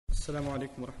السلام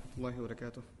عليكم ورحمة الله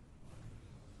وبركاته.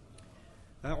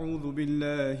 أعوذ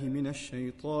بالله من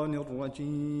الشيطان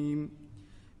الرجيم.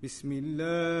 بسم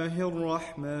الله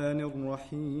الرحمن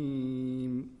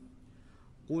الرحيم.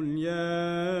 قل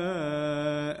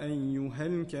يا أيها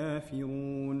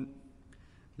الكافرون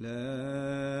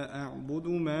لا أعبد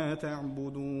ما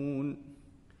تعبدون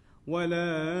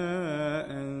ولا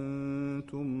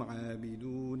أنتم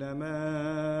عابدون ما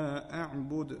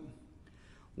أعبد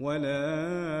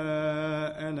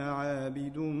ولا أنا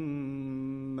عابد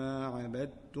ما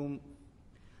عبدتم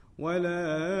ولا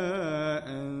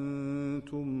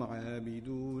أنتم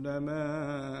عابدون ما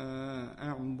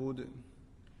أعبد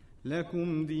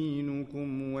لكم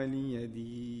دينكم ولي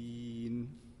دين.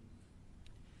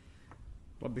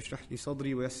 رب اشرح لي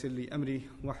صدري ويسر لي أمري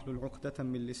واحلل عقدة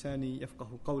من لساني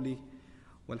يفقه قولي.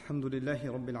 والحمد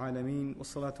لله رب العالمين،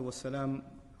 والصلاة والسلام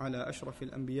على أشرف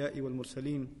الأنبياء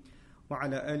والمرسلين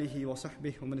وعلى آله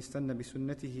وصحبه ومن استنى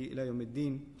بسنته إلى يوم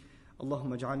الدين.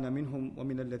 اللهم اجعلنا منهم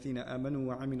ومن الذين آمنوا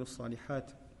وعملوا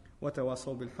الصالحات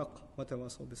وتواصوا بالحق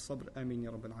وتواصوا بالصبر. آمين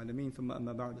يا رب العالمين. ثم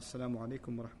أما بعد. السلام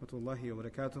عليكم ورحمة الله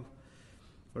وبركاته.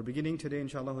 We're beginning today,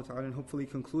 inshallah ta'ala, and hopefully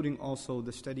concluding also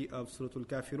the study of Surah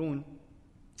Al-Kafiroon.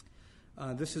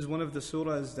 This is one of the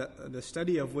surahs that the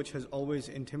study of which has always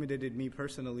intimidated me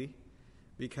personally,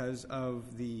 because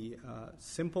of the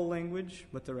simple language,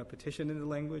 but the repetition in the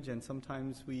language, and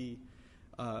sometimes we,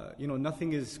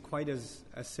 nothing is quite as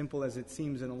simple as it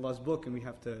seems in Allah's book, and we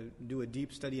have to do a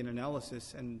deep study and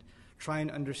analysis and try and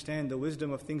understand the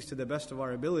wisdom of things to the best of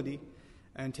our ability,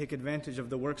 and take advantage of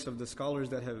the works of the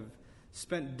scholars that have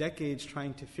spent decades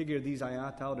trying to figure these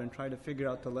ayat out and try to figure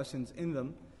out the lessons in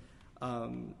them.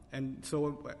 And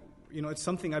so, it's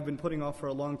something I've been putting off for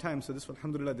a long time. So this,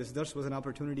 alhamdulillah, this dars was an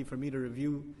opportunity for me to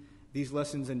review these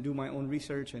lessons and do my own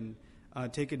research and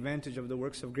take advantage of the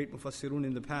works of great mufassirun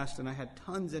in the past. And I had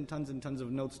tons and tons and tons of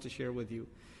notes to share with you.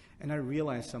 And I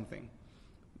realized something.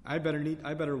 I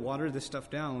better water this stuff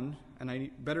down, and I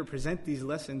better present these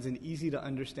lessons in easy to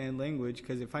understand language,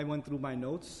 because if I went through my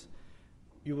notes,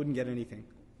 you wouldn't get anything.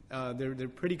 They're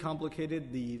pretty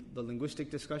complicated. The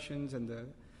linguistic discussions and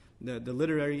the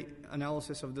literary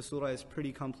analysis of the surah is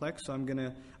pretty complex, so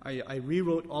I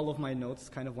rewrote all of my notes,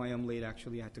 kind of why I'm late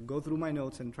actually. I had to go through my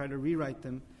notes and try to rewrite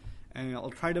them, and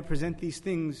I'll try to present these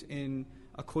things in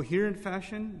a coherent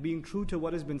fashion, being true to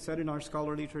what has been said in our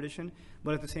scholarly tradition,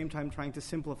 but at the same time trying to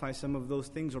simplify some of those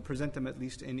things, or present them at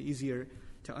least in easier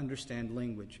to understand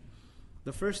language.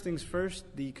 The first things first,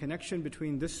 the connection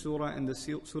between this surah and the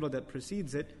surah that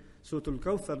precedes it, Surah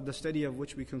Al-Kawthar, the study of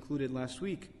which we concluded last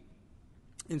week.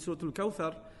 In Surah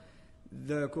Al-Kawthar,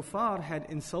 the kuffar had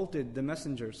insulted the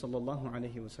Messenger sallallahu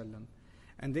alaihi wasallam,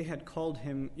 and they had called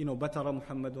him, Batara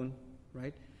Muhammadun,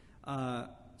 right?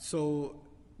 So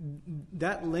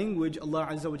that language Allah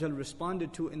Azza wa Jal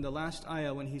responded to in the last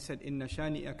ayah when He said, Inna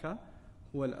shani'aka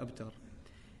huwal abtar.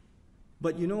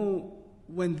 But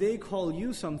when they call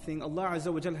you something, Allah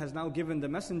Azza wa Jal has now given the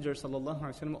Messenger sallallahu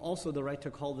alaihi wasallam also the right to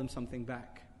call them something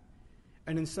back.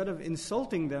 And instead of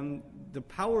insulting them,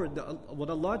 what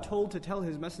Allah told to tell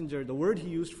His Messenger, the word He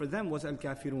used for them was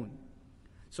Al-Kafiroon.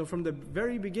 So from the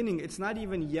very beginning, it's not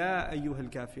even Ya ayyuhal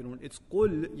kafirun, it's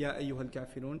Qul Ya ayyuhal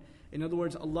kafirun. In other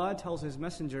words, Allah tells His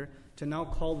Messenger to now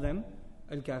call them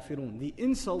Al-Kafiroon. The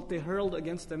insult they hurled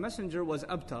against the Messenger was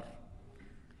Abtar.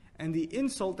 And the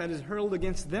insult that is hurled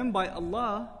against them by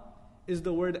Allah is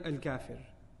the word Al-Kafir,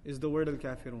 is the word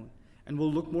Al-Kafirun. And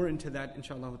we'll look more into that,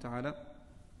 inshallah ta'ala.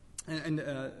 And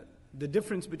the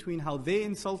difference between how they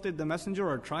insulted the Messenger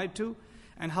or tried to,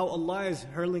 and how Allah is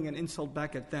hurling an insult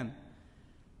back at them.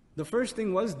 The first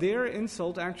thing was their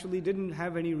insult actually didn't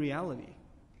have any reality.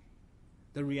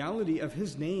 The reality of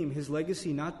His name, His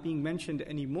legacy not being mentioned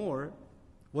anymore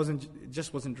wasn't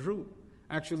true.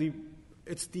 Actually,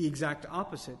 it's the exact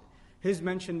opposite. His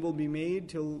mention will be made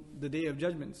till the Day of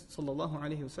Judgment, sallallahu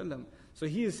alaihi wasallam. So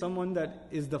He is someone that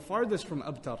is the farthest from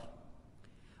abtar.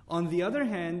 On the other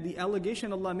hand, the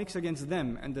allegation Allah makes against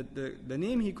them, and the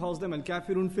name He calls them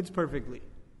Al-Kafirun, fits perfectly.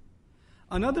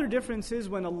 Another difference is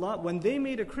when they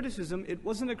made a criticism, it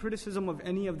wasn't a criticism of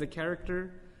any of the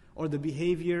character or the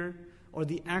behavior or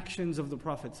the actions of the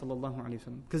Prophet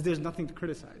ﷺ, because there's nothing to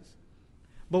criticize.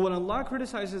 But when Allah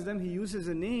criticizes them, He uses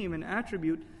a name, an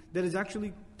attribute that is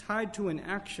actually tied to an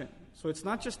action. So it's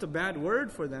not just a bad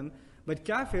word for them, but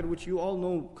kafir, which you all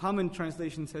know, common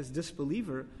translation says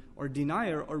disbeliever or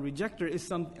denier or rejecter,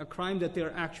 is a crime that they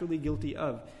are actually guilty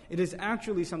of. It is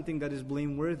actually something that is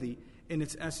blameworthy in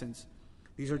its essence.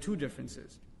 These are two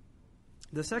differences.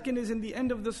 The second is in the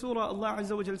end of the surah, Allah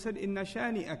Azza wa Jal said, Inna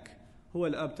shani'ak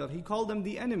huwa al-abtar. He called them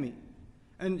the enemy.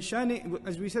 And shani,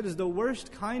 as we said, is the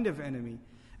worst kind of enemy.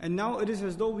 And now it is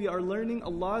as though we are learning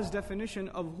Allah's definition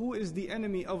of who is the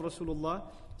enemy of Rasulullah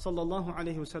sallallahu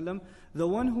alaihi wasallam, the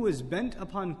one who is bent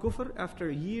upon kufr after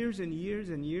years and years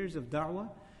and years of da'wah,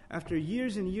 after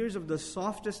years and years of the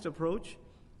softest approach,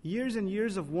 years and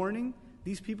years of warning.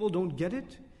 These people don't get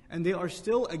it, and they are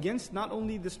still against not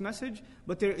only this message,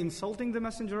 but they're insulting the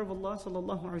Messenger of Allah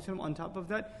sallallahu alaihi wasallam. On top of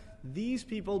that, these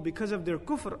people, because of their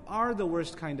kufr, are the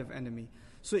worst kind of enemy.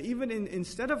 So even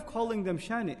instead of calling them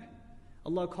shani',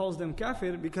 Allah calls them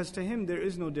kafir, because to Him there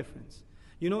is no difference.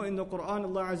 You know, in the Qur'an,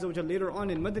 Allah Azza wa Jalla, later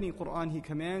on in Madani Qur'an, He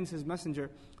commands His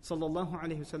Messenger sallallahu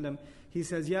alayhi wasallam. He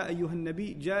says, Ya ayyuhan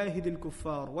nabi, jahidil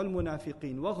kuffar wal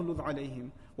munafiqeen waghlud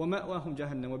alayhim wa ma'wahum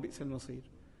jahannam wa bi'sal masir.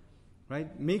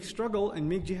 Right? Make struggle and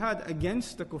make jihad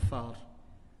against the kuffar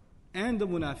and the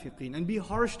munafiqeen, and be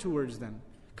harsh towards them.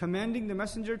 Commanding the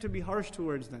Messenger to be harsh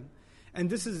towards them.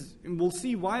 And this is, we'll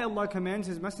see why Allah commands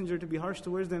His Messenger to be harsh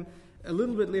towards them a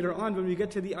little bit later on when we get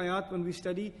to the ayat, when we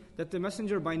study that the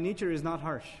Messenger by nature is not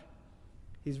harsh.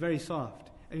 He's very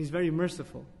soft and He's very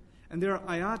merciful. And there are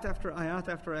ayat after ayat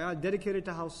after ayat dedicated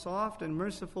to how soft and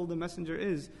merciful the Messenger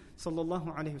is,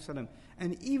 sallallahu alaihi wasallam.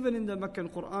 And even in the Meccan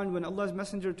Qur'an, when Allah's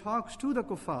Messenger talks to the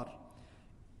kuffar,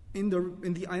 in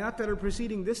the ayat that are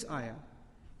preceding this ayah,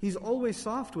 He's always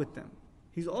soft with them.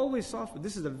 He's always soft.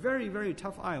 This is a very, very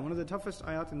tough ayah, one of the toughest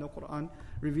ayat in the Qur'an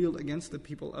revealed against the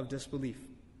people of disbelief.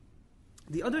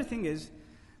 The other thing is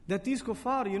that these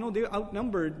kuffar, they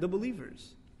outnumbered the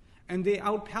believers. And they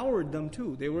outpowered them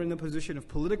too. They were in a position of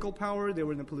political power, they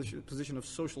were in a position of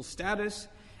social status.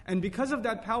 And because of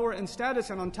that power and status,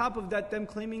 and on top of that, them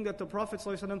claiming that the Prophet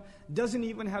ﷺ doesn't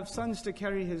even have sons to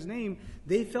carry his name,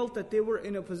 they felt that they were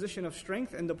in a position of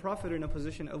strength and the Prophet in a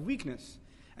position of weakness.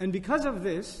 And because of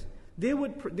this,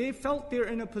 they felt they're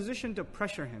in a position to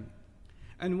pressure him.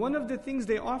 And one of the things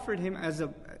they offered him as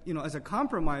a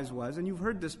compromise was, and you've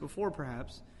heard this before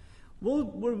perhaps,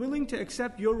 we're willing to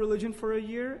accept your religion for a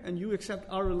year, and you accept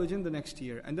our religion the next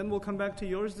year. And then we'll come back to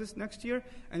yours this next year,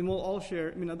 and we'll all share,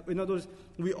 in other words,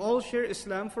 we all share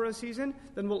Islam for a season,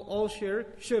 then we'll all share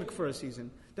shirk for a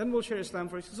season. Then we'll share Islam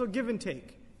for a season. So give and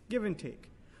take.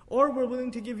 Or we're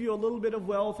willing to give you a little bit of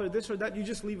wealth or this or that, you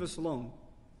just leave us alone.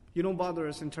 You don't bother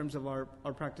us in terms of our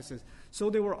practices.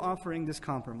 So they were offering this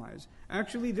compromise.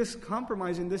 Actually, this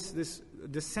compromise and this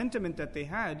sentiment that they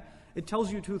had, it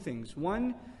tells you two things.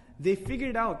 One, they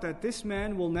figured out that this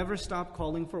man will never stop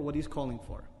calling for what he's calling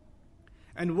for.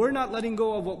 And we're not letting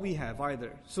go of what we have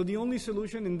either. So the only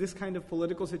solution in this kind of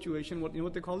political situation, you know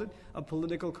what they call it? A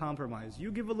political compromise.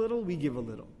 You give a little, we give a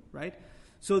little, right?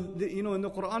 So, in the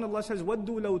Qur'an, Allah says, وَدُّوا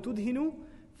لَوْ تُدْهِنُوا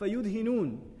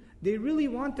فَيُدْهِنُونَ. They really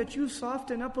want that you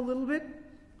soften up a little bit,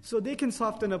 so they can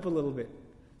soften up a little bit.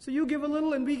 So you give a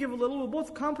little and we give a little, we'll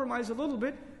both compromise a little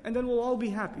bit, and then we'll all be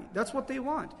happy. That's what they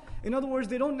want. In other words,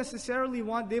 they don't necessarily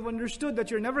want, they've understood that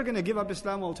you're never going to give up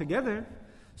Islam altogether,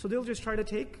 so they'll just try to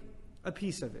take a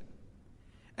piece of it.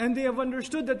 And they have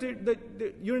understood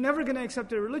that you're never going to accept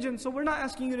their religion, so we're not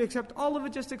asking you to accept all of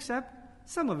it, just accept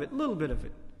some of it, a little bit of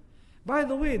it. By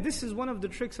the way, this is one of the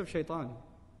tricks of shaitan.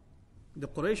 The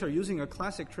Quraysh are using a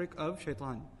classic trick of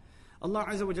shaitan. Allah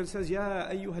Azza wa Jalla says, Ya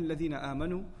ayyuhal ladhina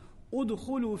amanu,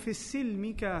 udkhulu fi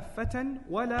silmi kaffatan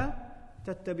wa la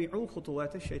tattabi'u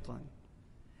khutuwat ash-shaytan.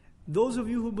 Those of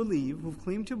you who believe, who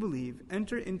claim to believe,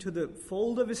 enter into the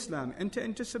fold of Islam, enter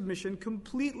into submission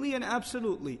completely and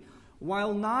absolutely,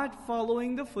 while not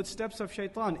following the footsteps of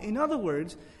shaitan. In other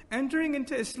words, entering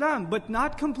into Islam, but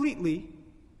not completely,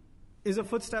 is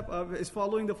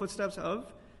following the footsteps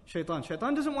of shaitan.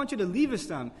 Shaitan doesn't want you to leave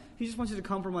Islam. He just wants you to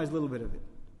compromise a little bit of it.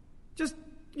 Just,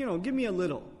 give me a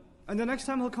little. And the next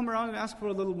time he'll come around and ask for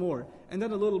a little more. And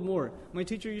then a little more. My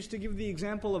teacher used to give the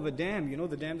example of a dam.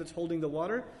 The dam that's holding the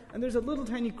water. And there's a little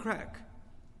tiny crack.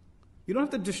 You don't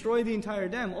have to destroy the entire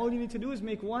dam. All you need to do is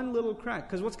make one little crack.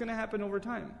 Because what's going to happen over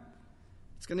time?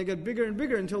 It's going to get bigger and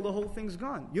bigger until the whole thing's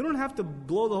gone. You don't have to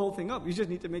blow the whole thing up. You just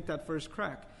need to make that first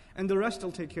crack. And the rest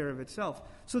will take care of itself.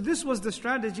 So this was the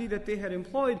strategy that they had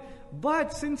employed.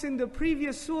 But since in the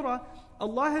previous surah,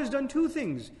 Allah has done two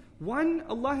things. One,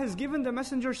 Allah has given the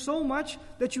messenger so much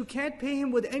that you can't pay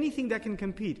him with anything that can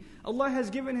compete. Allah has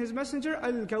given His messenger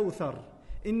Al-Kawthar.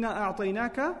 Inna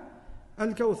a'tainaka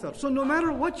Al-Kawthar. So no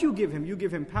matter what you give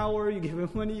him power, you give him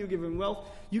money, you give him wealth,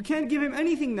 you can't give him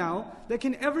anything now that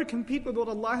can ever compete with what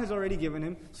Allah has already given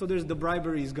him. So the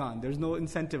bribery is gone. There's no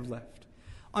incentive left.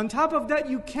 On top of that,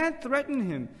 you can't threaten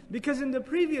him. Because in the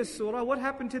previous surah, what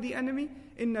happened to the enemy?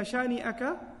 Inna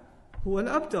shani'aka huwa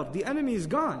al-abtar. The enemy is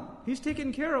gone. He's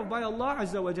taken care of by Allah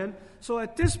Azza wa Jal. So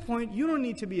at this point, you don't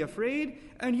need to be afraid,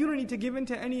 and you don't need to give in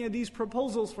to any of these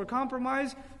proposals for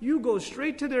compromise. You go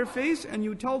straight to their face and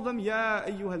you tell them, Ya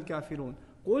ayyuhal Kafiroon.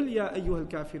 قُلْ يَا أَيُّهَا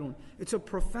الْكَافِرُونَ. It's a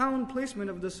profound placement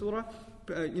of the surah,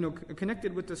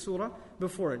 connected with the surah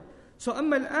before it. So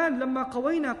أَمَّا الْآنْ لَمَّا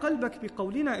قَوَيْنَا قَلْبَكَ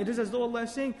بِقَوْلِنَا. It is as though Allah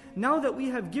is saying, now that we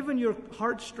have given your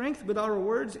heart strength with our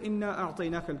words, إِنَّا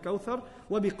أَعْطَيْنَاكَ الْكَوْثَرَ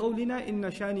وَبِقَوْلِنَا إِنَّ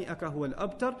شَانِئَكَ هُوَ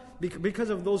الْأَبْتَرِ. Because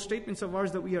of those statements of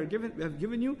ours that we have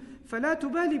given you, فَلَا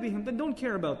تُبَالِ بِهِمْ. Then don't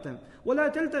care about them.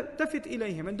 وَلَا تَلْتَفِتْ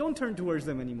إِلَيْهِمْ. And don't turn towards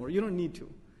them anymore. You don't need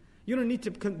to. You don't need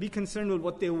to be concerned with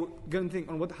what they're going to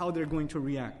think or how they're going to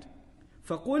react.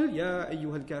 فَقُلْ يَا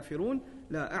أَيُّهَا الْكَافِرُونَ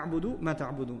لَا أَعْبُدُ مَا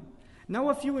تَعْبُدُونَ. Now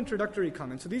a few introductory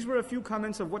comments. So these were a few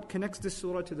comments of what connects this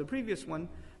surah to the previous one,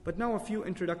 but now a few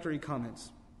introductory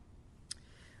comments.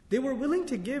 They were willing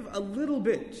to give a little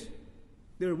bit.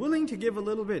 They were willing to give a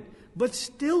little bit, but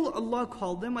still Allah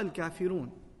called them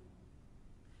Al-Kafiroon.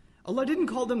 Allah didn't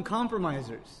call them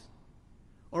compromisers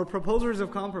or proposers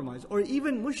of compromise or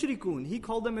even mushrikun. He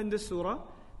called them in this surah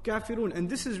Kafirun. And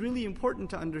this is really important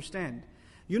to understand.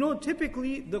 You know,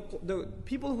 typically the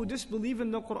people who disbelieve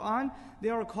in the Qur'an, they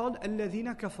are called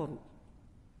الَّذِينَ كَفَرُوا.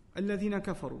 الَّذِينَ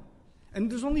كَفَرُوا. And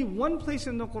there's only one place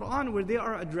in the Qur'an where they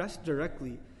are addressed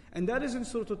directly, and that is in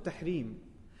Surah Al-Tahrim.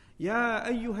 يَا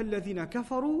أَيُّهَا الَّذِينَ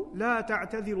كَفَرُوا لَا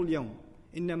تَعْتَذِرُوا الْيَوْمِ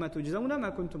إِنَّمَا تُجْزَوْنَ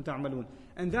مَا كُنْتُمْ تَعْمَلُونَ.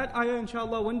 And that ayah,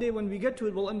 inshallah, one day when we get to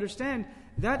it, we'll understand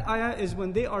that ayah is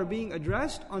when they are being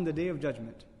addressed on the Day of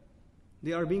Judgment.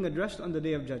 They are being addressed on the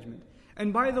Day of Judgment.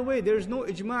 And by the way, there is no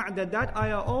ijma' that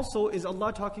ayah also is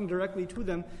Allah talking directly to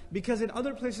them, because in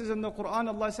other places in the Qur'an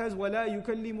Allah says, وَلَا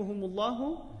يُكَلِّمُهُمُ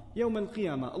اللَّهُ يَوْمَ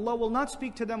الْقِيَامَةِ. Allah will not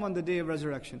speak to them on the Day of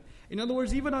Resurrection. In other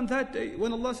words, even on that day,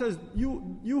 when Allah says,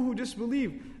 you who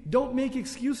disbelieve, don't make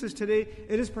excuses today,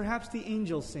 it is perhaps the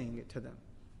angels saying it to them.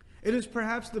 It is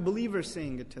perhaps the believers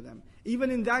saying it to them. Even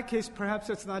in that case, perhaps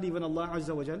it's not even Allah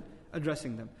Azza wa Jal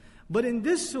addressing them. But in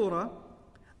this surah,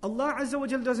 Allah Azza wa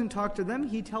Jal doesn't talk to them.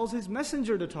 He tells His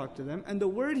messenger to talk to them, and the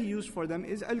word He used for them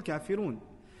is Al-Kafiroon.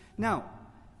 Now,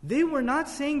 they were not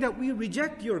saying that we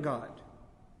reject your God.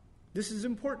 This is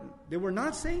important. They were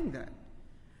not saying that.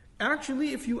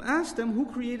 Actually, if you ask them who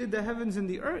created the heavens and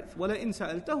the earth, وَلَئِن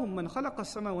سَأَلْتَهُمْ مَنْ خَلَقَ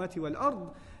السَّمَاوَاتِ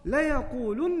وَالْأَرْضِ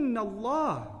لَيَقُولُنَّ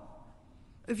اللَّهِ.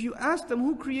 If you ask them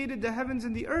who created the heavens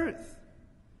and the earth,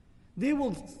 they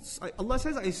will, Allah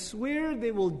says, I swear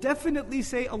they will definitely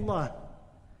say Allah.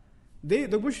 The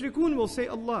mushrikun will say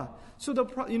Allah. So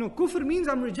kufr means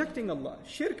I'm rejecting Allah.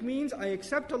 Shirk means I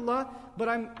accept Allah, but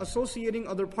I'm associating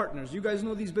other partners. You guys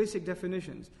know these basic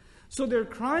definitions. So their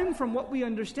crime, from what we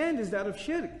understand, is that of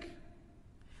shirk.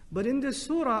 But in this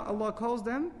surah, Allah calls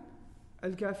them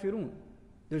Al-Kafiroon.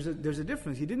 There's a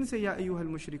difference. He didn't say Ya ayyuhal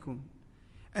mushrikun.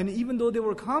 And even though they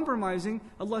were compromising,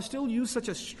 Allah still used such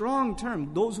a strong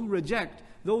term. Those who reject,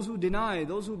 those who deny,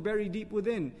 those who bury deep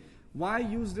within. Why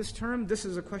use this term? This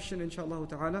is a question, inshallah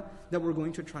ta'ala, that we're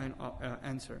going to try and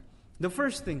answer. The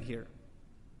first thing here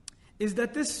is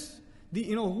that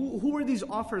who were these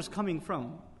offers coming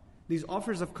from? These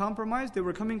offers of compromise, they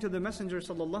were coming to the Messenger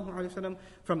sallallahu alaihi wasallam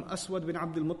from Aswad bin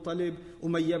Abdul Muttalib,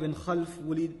 Umayyah bin Khalf,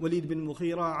 Walid bin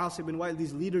Mughira, Asib bin Wa'il.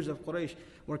 These leaders of Quraysh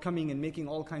were coming and making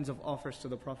all kinds of offers to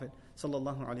the Prophet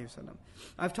sallallahu alaihi wasallam.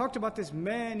 I've talked about this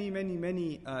many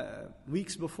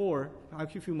weeks before, a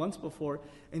few months before,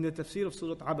 in the Tafsir of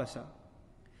Surah Abasa.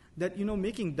 That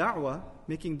making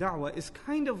da'wah is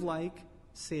kind of like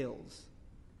sales.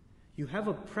 You have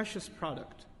a precious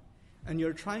product, and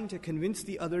you're trying to convince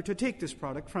the other to take this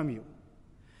product from you.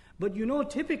 But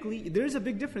typically, there's a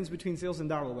big difference between sales and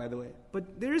da'wah, by the way.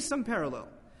 But there is some parallel.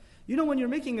 When you're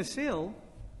making a sale,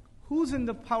 who's in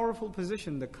the powerful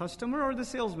position, the customer or the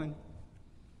salesman?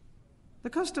 The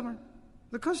customer.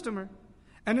 The customer.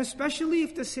 And especially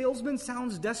if the salesman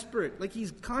sounds desperate, like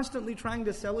he's constantly trying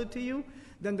to sell it to you,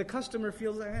 then the customer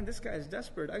feels like, man, this guy is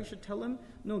desperate. I should tell him,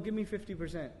 no, give me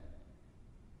 50%.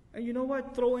 And you know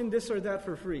what? Throw in this or that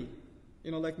for free.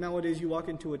 Like nowadays you walk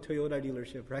into a Toyota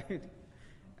dealership, right?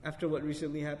 After what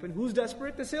recently happened. Who's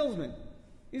desperate? The salesman.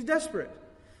 He's desperate.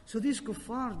 So these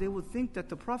kuffar, they would think that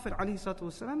the Prophet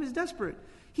ﷺ is desperate.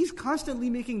 He's constantly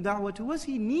making da'wah to us.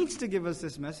 He needs to give us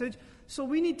this message. So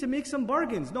we need to make some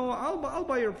bargains. No, I'll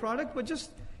buy your product, but just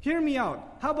hear me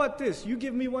out. How about this? You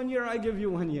give me 1 year, I give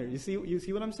you 1 year. You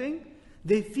see what I'm saying?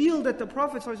 They feel that the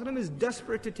Prophet ﷺ is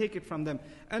desperate to take it from them.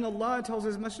 And Allah tells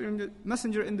His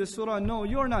messenger in this surah, no,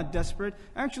 you're not desperate.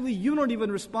 Actually, you don't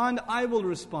even respond, I will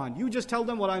respond. You just tell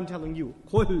them what I'm telling you.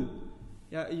 قُلْ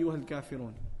يَا أَيُّهَا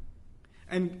الْكَافِرُونَ.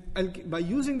 And by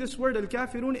using this word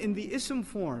Al-Kafirun in the ism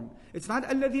form, it's not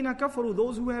الَّذِينَ كَفَرُوا,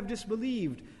 those who have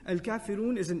disbelieved.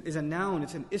 Al-Kafirun is a noun,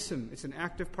 it's an ism, it's an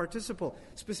active participle,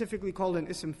 specifically called an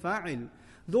ism fa'il.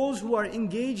 Those who are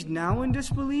engaged now in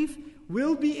disbelief,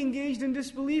 will be engaged in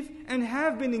disbelief and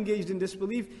have been engaged in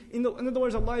disbelief. In other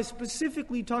words, Allah is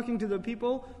specifically talking to the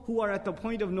people who are at the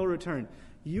point of no return.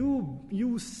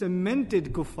 You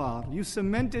cemented kuffar, you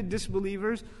cemented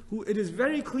disbelievers, who it is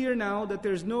very clear now that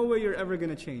there's no way you're ever going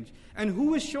to change. And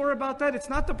who is sure about that? It's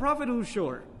not the Prophet who's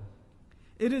sure.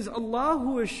 It is Allah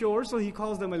who is sure, so He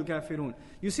calls them Al-Kafiroon.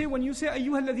 You say, when you say,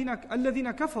 أَيُّهَا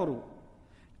الَّذِينَ كَفَرُوا,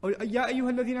 or يَا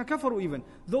أَيُّهَا الَّذِينَ كَفَرُوا even,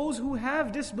 those who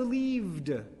have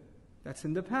disbelieved, that's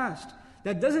in the past.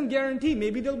 That doesn't guarantee,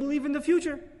 maybe they'll believe in the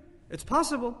future. It's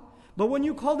possible. But when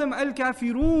you call them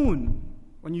Al-Kafiroon,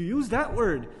 when you use that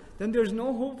word, then there's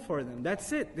no hope for them.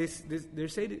 That's it.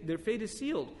 Their fate is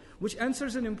sealed. Which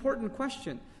answers an important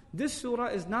question. This surah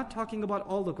is not talking about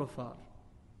all the kuffar.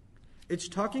 It's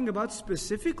talking about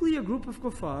specifically a group of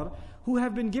kuffar who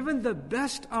have been given the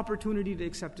best opportunity to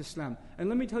accept Islam. And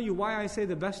let me tell you why I say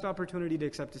the best opportunity to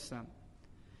accept Islam.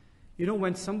 You know,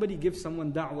 when somebody gives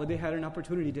someone da'wah, they had an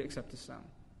opportunity to accept Islam.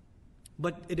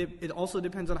 But it also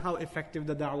depends on how effective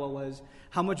the da'wah was,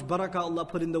 how much barakah Allah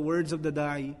put in the words of the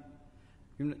da'i,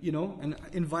 you know, and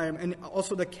environment, and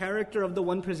also the character of the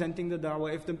one presenting the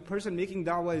da'wah. If the person making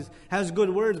da'wah has good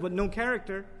words but no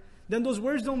character, then those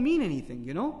words don't mean anything,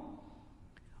 you know.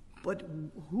 But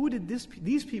who did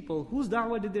these people, whose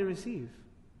da'wah did they receive?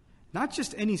 Not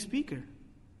just any speaker.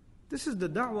 This is the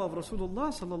da'wah of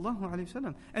Rasulullah sallallahu alaihi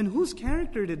wasallam. And whose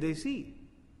character did they see?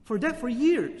 For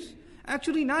years.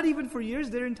 Actually, not even for years,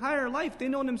 their entire life. They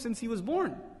known him since he was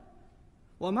born.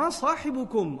 وَمَا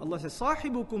صَاحِبُكُمْ, Allah says,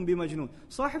 صَاحِبُكُمْ بِمَجْنُونَ.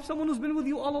 Sahib, someone who's been with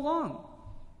you all along.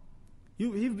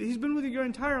 He's been with you your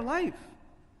entire life.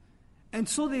 And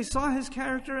so they saw his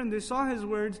character and they saw his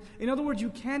words. In other words,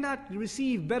 you cannot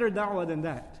receive better da'wah than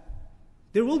that.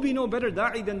 There will be no better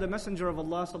da'i than the Messenger of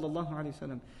Allah sallallahu alaihi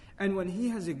wasallam. And when he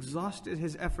has exhausted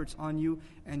his efforts on you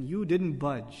and you didn't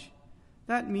budge,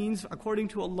 that means, according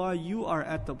to Allah, you are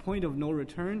at the point of no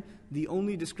return. The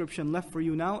only description left for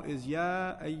you now is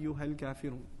Ya ayyuhal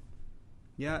kafirun.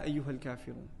 Ya ayyuhal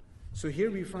kafirun. So here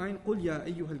we find Qul ya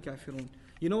ayyuhal kafirun.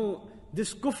 You know,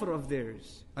 this kufr of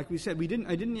theirs, like we said, I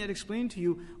didn't yet explain to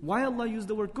you why Allah used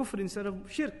the word kufr instead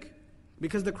of shirk.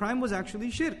 Because the crime was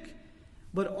actually shirk.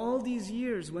 But all these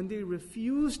years, when they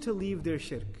refused to leave their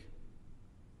shirk,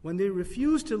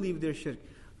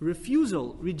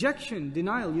 refusal, rejection,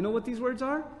 denial, you know what these words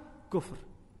are? Kufr.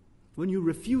 When you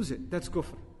refuse it, that's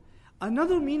kufr.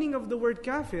 Another meaning of the word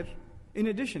kafir, in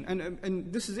addition,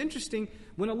 and this is interesting,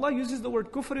 when Allah uses the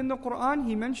word kufr in the Qur'an,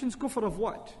 He mentions kufr of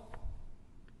what?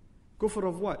 Kufr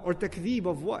of what? Or takdheeb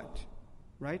of what?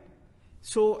 Right?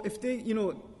 So if they, you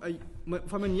know,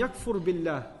 فَمَنْ يَكْفُرْ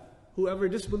بِاللَّهِ, whoever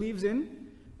disbelieves in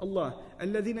Allah,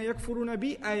 الَّذِينَ يَكْفُرُونَ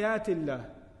بِآيَاتِ اللَّهِ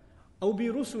أَوْ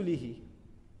بِرُسُلِهِ.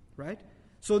 Right?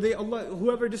 So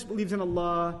whoever disbelieves in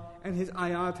Allah and His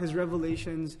ayat, His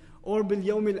revelations, or bil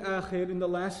yawmil akhir, in the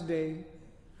last day,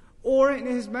 or in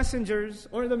His messengers,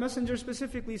 or the messenger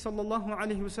specifically, sallallahu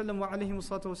alaihi wasallam wa alaihi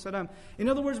wassalatu wassalam. In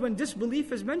other words, when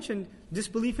disbelief is mentioned,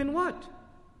 disbelief in what?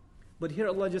 But here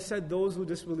Allah just said those who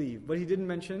disbelieve, but He didn't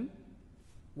mention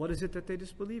what is it that they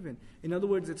disbelieve in. In other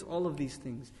words, it's all of these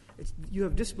things. You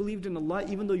have disbelieved in Allah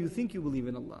even though you think you believe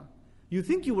in Allah. You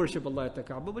think you worship Allah at the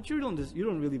Kaaba, but you don't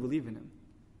really believe in Him.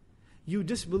 You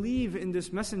disbelieve in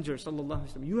this messenger, sallallahu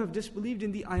alaihi wasallam. You have disbelieved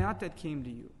in the ayat that came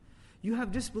to you. You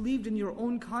have disbelieved in your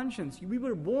own conscience. We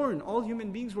were born, all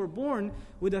human beings were born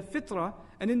with a fitrah,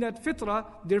 and in that fitrah,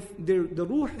 the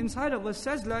ruh inside of us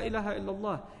says, La ilaha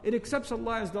illallah. It accepts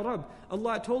Allah as the Rabb.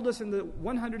 Allah told us in the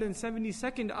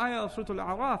 172nd ayah of Surah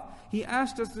Al-A'raf, He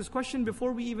asked us this question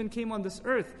before we even came on this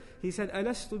earth. He said,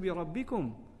 Alastu bi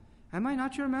rabbikum? Am I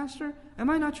not your master? Am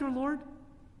I not your Lord?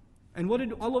 And what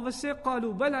did all of us say?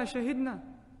 قَالُوا بَلَا شَهِدْنَا.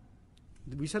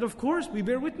 We said, of course, we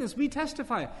bear witness, we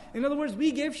testify. In other words,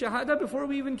 we gave shahada before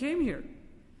we even came here.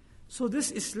 So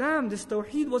this Islam, this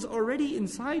Tawheed was already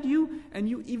inside you, and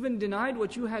you even denied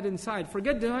what you had inside.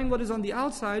 Forget denying what is on the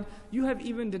outside, you have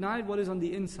even denied what is on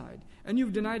the inside. And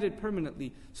you've denied it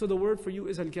permanently. So the word for you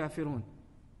is Al-Kafiroon.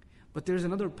 But there's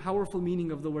another powerful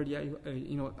meaning of the word,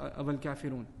 of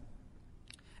Al-Kafiroon.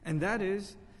 And that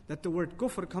is that the word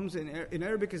kufr comes in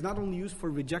Arabic is not only used for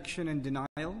rejection and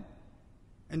denial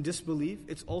and disbelief,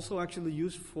 it's also actually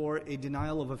used for a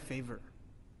denial of a favor.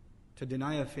 To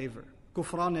deny a favor.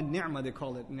 Kufran al-ni'mah they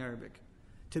call it in Arabic.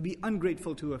 To be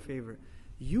ungrateful to a favor.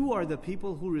 You are the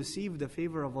people who received the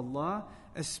favor of Allah,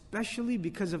 especially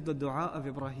because of the dua of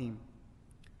Ibrahim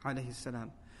alayhi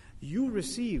salam. You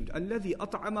received الَّذِي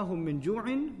أَطْعَمَهُم مِّن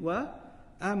جُوعٍ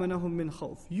وَآمَنَهُم مِّن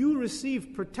خَوْفٍ. You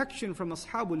received protection from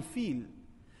Ashabul Fil.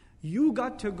 You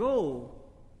got to go,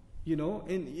 in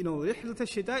رِحْلَةَ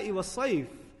الشِّتَاءِ وَالصَّيْفِ.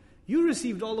 You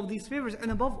received all of these favors.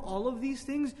 And above all of these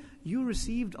things, you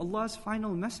received Allah's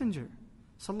final messenger.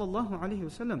 Sallallahu alayhi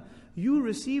wasallam. You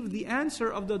received the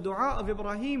answer of the dua of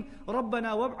Ibrahim.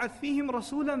 رَبَّنَا وَابْعَثْ فِيهِمْ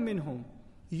رَسُولًا مِّنْهُمْ.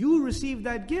 You received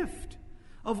that gift.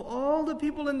 Of all the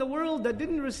people in the world that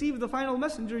didn't receive the final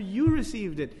messenger, you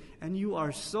received it. And you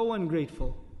are so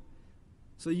ungrateful.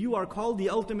 So you are called the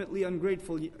ultimately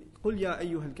ungrateful. قُلْ يَا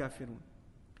أَيُّهَا الْكَافِرُونَ.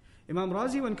 Imam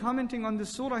Razi, when commenting on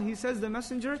this surah, he says the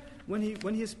messenger,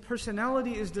 when his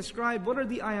personality is described, what are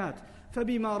the ayat?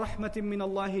 فَبِمَا رَحْمَةٍ مِّنَ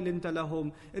اللَّهِ لِنْتَ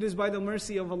لَهُمْ. It is by the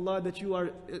mercy of Allah that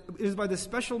it is by the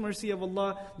special mercy of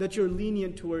Allah that you're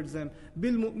lenient towards them.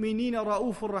 بِالْمُؤْمِنِينَ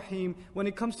رَؤُوفٌ رَحِيمٌ. When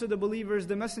it comes to the believers,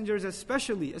 the messengers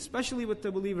especially with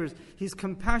the believers, he's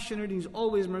compassionate, he's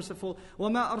always merciful.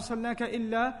 وَمَا أَرْسَلْنَاكَ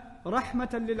إِلَّا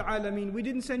رَحْمَةً لِلْعَالَمِينَ. We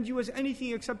didn't send you as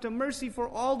anything except a mercy for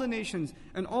all the nations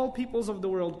and all peoples of the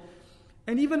world.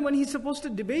 And even when he's supposed to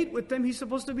debate with them, he's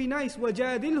supposed to be nice.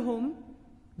 وَجَادِلْهُمْ.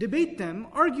 Debate them,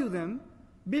 argue them,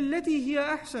 بِالَّتِي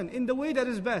هِيَ أَحْسَنُ. In the way that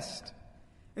is best,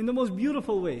 in the most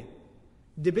beautiful way.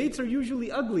 Debates are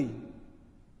usually ugly.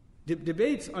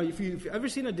 Debates are, if you've ever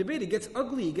seen a debate, it gets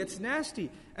ugly, it gets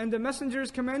nasty. And the messenger is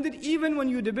commanded, even when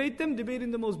you debate them, debate in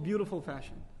the most beautiful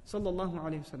fashion. Sallallahu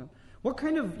alayhi wasallam. What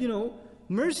kind of,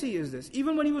 mercy is this?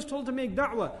 Even when he was told to make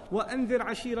da'wah, وَأَنذِرْ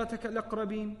عَشِيرَتَكَ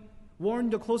الْأَقْرَبِينَ.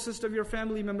 Warn the closest of your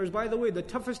family members. By the way, the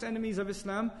toughest enemies of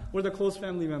Islam were the close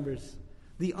family members.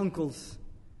 The uncles,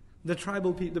 the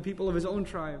tribal people, the people of his own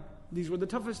tribe. These were the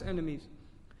toughest enemies.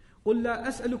 قُلْ لَا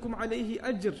أَسْأَلُكُمْ عَلَيْهِ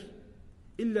أَجْرٍ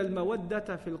إِلَّا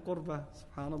الْمَوَدَّةَ فِي الْقُرْبَةِ.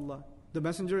 SubhanAllah. The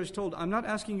messenger is told, I'm not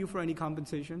asking you for any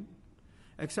compensation,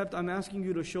 except I'm asking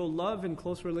you to show love in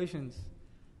close relations.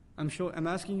 I'm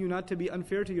asking you not to be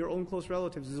unfair to your own close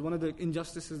relatives. This is one of the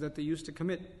injustices that they used to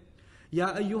commit.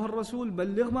 يَا أَيُّهَا الرَّسُولُ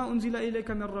بَلِّغْ مَا أُنزِلَ إِلَيْكَ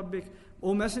مِنْ رَبِّكَ.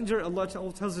 O messenger, Allah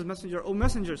tells his messenger, O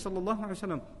messenger, sallallahu alayhi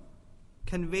wa sallam,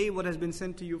 convey what has been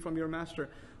sent to you from your master.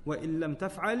 وَإِن لَمْ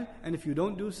تَفْعَلْ. And if you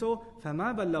don't do so,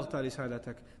 فَمَا بَلَّغْتَ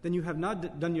رِسَالَتَكَ. Then you have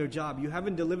not done your job. You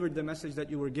haven't delivered the message that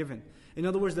you were given. In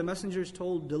other words, the messenger is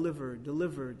told, deliver,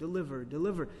 deliver, deliver,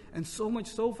 deliver. And so much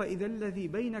so, فَإِذَا الَّذِي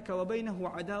بَيْنَكَ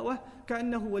وَبَيْنَهُ عَدَاوَةٌ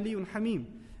كَأَنَّهُ وَلِيٌّ حَمِيمٌ.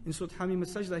 In Surah Hamim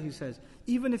al-Sajdah he says,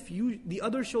 even if the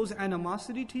other shows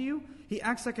animosity to you, he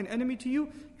acts like an enemy to you,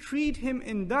 treat him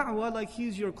in da'wah like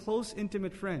he's your close,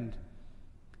 intimate friend.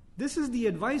 This is the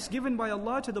advice given by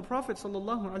Allah to the Prophet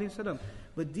ﷺ.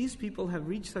 But these people have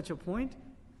reached such a point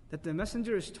that the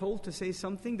messenger is told to say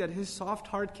something that his soft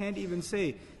heart can't even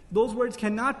say. Those words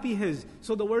cannot be his,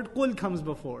 so the word qul comes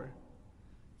before.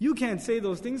 You can't say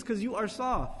those things because you are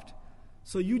soft.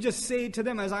 So you just say to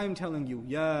them as I am telling you,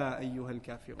 Ya ayyuha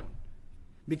al-Kafiroon.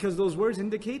 Because those words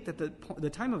indicate that the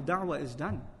time of da'wah is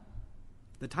done.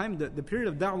 The period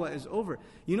of da'wah is over.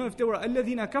 If there were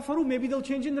alladhina kafaru, maybe they'll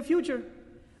change in the future.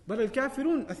 But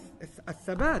al-Kafiroon,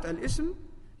 al-thabat, al-ism,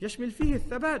 yashmil fihi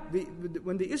al-thabat.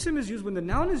 When the ism is used, when the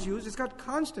noun is used, it's got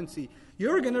constancy.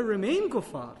 You're going to remain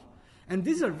kuffar. And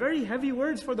these are very heavy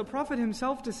words for the Prophet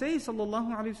himself to say,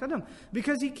 sallallahu alaihi wasallam,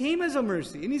 because he came as a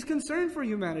mercy and he's concerned for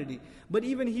humanity. But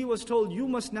even he was told, you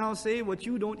must now say what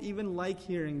you don't even like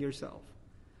hearing yourself.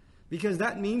 Because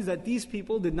that means that these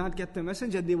people did not get the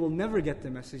message and they will never get the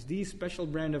message. These special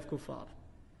brand of kuffar.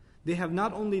 They have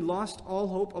not only lost all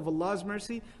hope of Allah's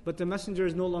mercy, but the messenger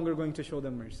is no longer going to show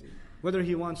them mercy, whether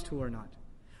he wants to or not.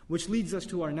 Which leads us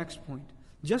to our next point.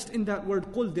 Just in that word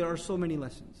qul, there are so many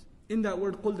lessons. In that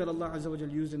word qul that Allah Azza wa Jal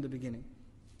used in the beginning.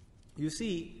 You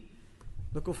see,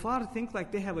 the kuffar think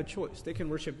like they have a choice. They can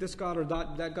worship this God or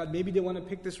that God. Maybe they want to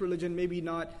pick this religion, maybe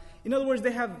not. In other words,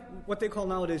 they have what they call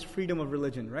nowadays freedom of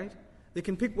religion, right? They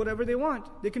can pick whatever they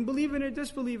want. They can believe in it,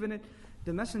 disbelieve in it.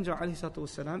 The Messenger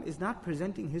ﷺ is not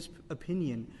presenting his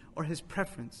opinion or his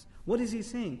preference. What is he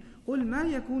saying? قُلْ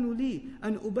مَا يَكُونُ لِي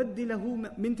أَنْ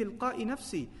أُبَدِّلَهُ مِنْ تِلْقَاءِ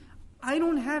نَفْسِي. I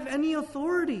don't have any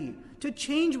authority to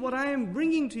change what I am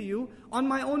bringing to you on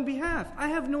my own behalf. I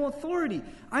have no authority.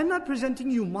 I'm not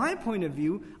presenting you my point of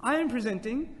view. I am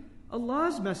presenting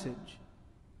Allah's message.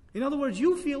 In other words,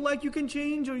 you feel like you can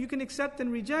change or you can accept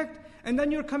and reject, and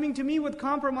then you're coming to me with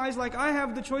compromise like I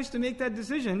have the choice to make that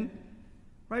decision.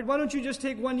 Right? Why don't you just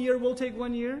take 1 year, we'll take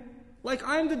 1 year? Like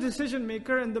I'm the decision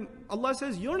maker, and Allah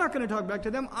says, you're not going to talk back to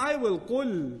them, I will.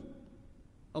 Qul.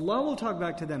 Allah will talk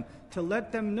back to them to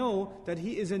let them know that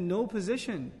He is in no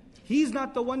position. He's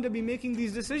not the one to be making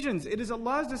these decisions. It is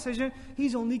Allah's decision.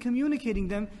 He's only communicating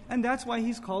them, and that's why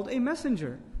He's called a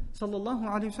messenger. Sallallahu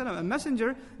Alaihi Wasallam. A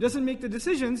messenger doesn't make the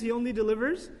decisions, he only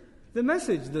delivers the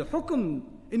message. The hukm,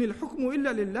 in al-hukmu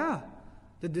illa lillah.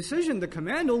 The decision, the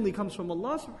command only comes from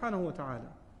Allah subhanahu wa ta'ala.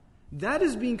 That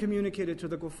is being communicated to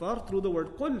the kuffar through the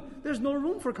word qul. There's no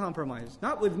room for compromise.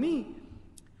 Not with me.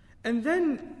 And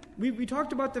then we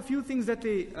talked about the few things that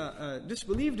they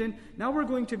disbelieved in. Now we're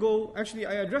going to go, actually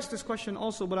I addressed this question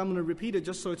also, but I'm going to repeat it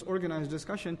just so it's organized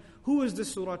discussion. Who is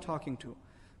this surah talking to?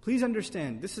 Please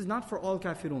understand, this is not for all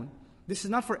Kafiroon. This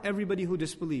is not for everybody who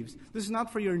disbelieves. This is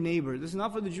not for your neighbor. This is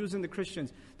not for the Jews and the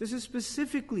Christians. This is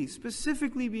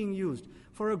specifically being used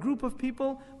for a group of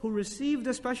people who received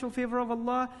the special favor of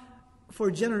Allah for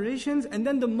generations, and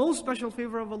then the most special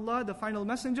favor of Allah, the final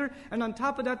messenger, and on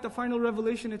top of that, the final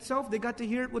revelation itself. They got to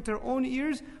hear it with their own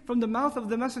ears from the mouth of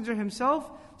the messenger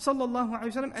himself, sallallahu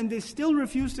alaihi wasallam, and they still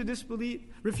refuse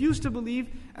to believe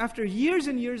after years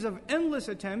and years of endless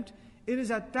attempt. It is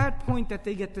at that point that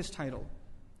they get this title.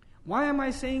 Why am I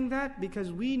saying that?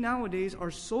 Because we nowadays are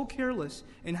so careless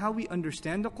in how we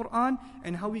understand the Qur'an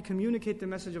and how we communicate the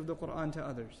message of the Qur'an to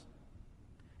others.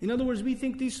 In other words, we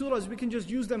think these surahs, we can just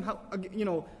use them,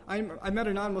 I met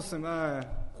a non-Muslim, قُلْ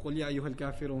يَا أَيُّهَا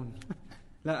الْكَافِرُونَ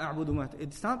لَا أَعْبُدُ مَا.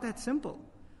 It's not that simple.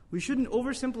 We shouldn't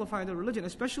oversimplify the religion,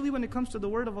 especially when it comes to the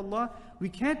word of Allah. We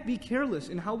can't be careless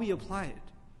in how we apply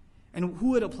it and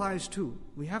who it applies to.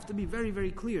 We have to be very, very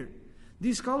clear.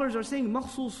 These scholars are saying,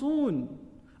 مَخْصُوصُونَ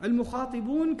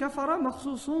الْمُخَاطِبُونَ كَفَرَ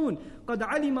مَخْصُوصُونَ قَدْ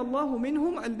عَلِمَ اللَّهُ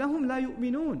مِنْهُمْ أَنَّهُمْ لَا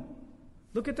يُؤْمِنُونَ.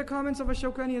 Look at the comments of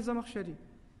Ash-Shawkani Az-Zamakhshari.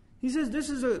 He says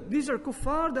these are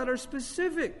kuffar that are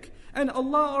specific, and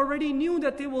Allah already knew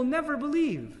that they will never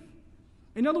believe.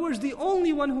 In other words, the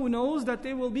only one who knows that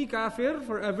they will be kafir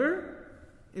forever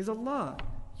is Allah.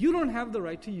 You don't have the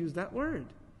right to use that word.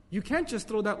 You can't just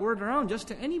throw that word around just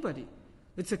to anybody.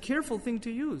 It's a careful thing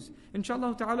to use.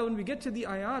 Inshallah ta'ala, when we get to the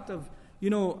ayat of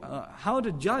how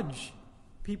to judge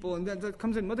people, and that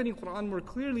comes in Madani Qur'an more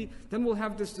clearly, then we'll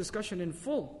have this discussion in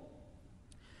full.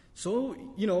 So,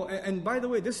 and by the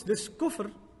way, this kufr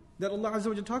that Allah Azza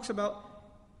wa Jalla talks about,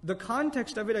 the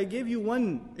context of it, I gave you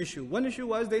one issue. One issue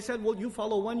was, they said, well, you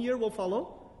follow 1 year, we'll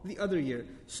follow the other year.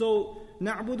 So,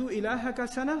 نَعْبُدُ إِلَهَكَ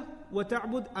سَنَةً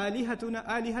وَتَعْبُدْ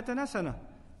آلِهَتَنَا سَنَةً.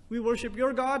 We worship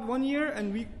your God 1 year,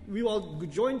 and we all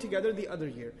join together the other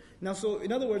year. Now, so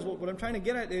in other words, what I'm trying to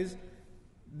get at is,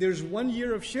 there's 1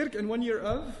 year of shirk and 1 year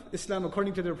of Islam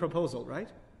according to their proposal, right?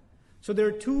 So there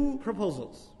are two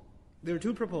proposals.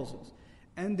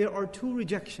 And there are two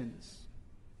rejections.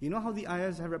 You know how the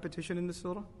ayahs have repetition in the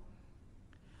surah?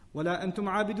 وَلَا أَنْتُمْ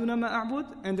عَابِدُونَ مَا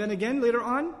أَعْبُدُ. And then again later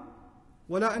on,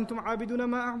 وَلَا أَنْتُمْ عَابِدُونَ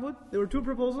مَا أَعْبُدُ. There were two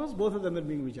proposals, both of them are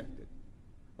being rejected.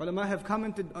 Ulama have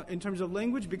commented in terms of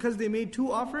language, because they made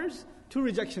two offers, two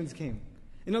rejections came.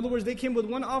 In other words, they came with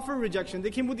one offer, rejection. They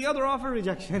came with the other offer,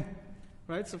 rejection.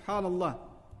 Right? Subhanallah.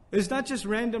 It's not just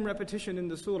random repetition in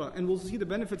the surah, and we'll see the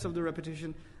benefits of the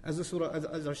repetition as the surah,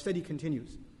 as our study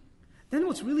continues. Then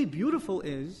what's really beautiful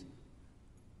is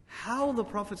how the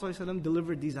Prophet ﷺ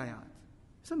delivered these ayat.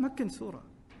 It's a Meccan surah.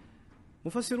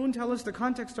 Mufassirun tell us the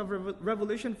context of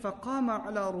revelation, فَقَامَ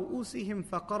عَلَى رُؤُوسِهِمْ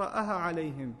فَقَرَأَهَا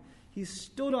عَلَيْهِمْ. He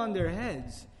stood on their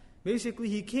heads. Basically,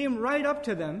 he came right up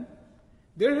to them.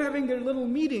 They're having their little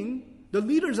meeting, the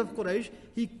leaders of Quraysh.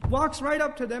 He walks right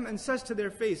up to them and says to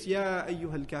their face, Ya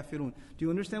ayyuhal kafirun. Do you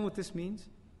understand what this means?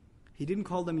 He didn't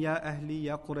call them Ya ahli,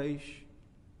 Ya Quraysh,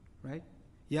 right?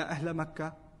 Ya ahla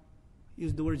Makkah. He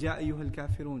used the words Ya ayyuhal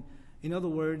kafirun. In other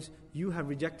words, you have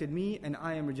rejected me and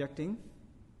I am rejecting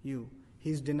you.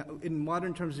 In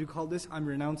modern terms, we call this, I'm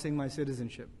renouncing my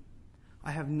citizenship.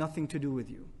 I have nothing to do with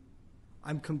you.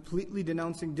 I'm completely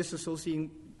denouncing,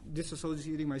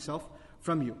 disassociating myself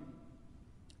from you.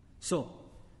 So,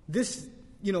 this,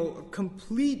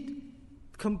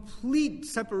 complete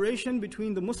separation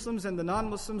between the Muslims and the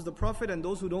non-Muslims, the Prophet and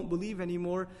those who don't believe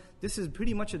anymore, this is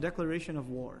pretty much a declaration of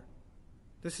war.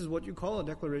 This is what you call a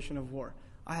declaration of war.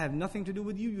 I have nothing to do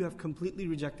with you, you have completely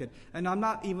rejected. And I'm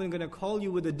not even going to call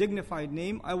you with a dignified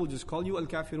name, I will just call you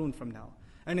Al-Kafiroon from now.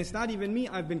 And it's not even me,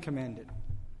 I've been commanded.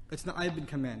 I've been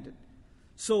commanded.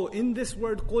 So in this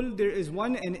word qul, there is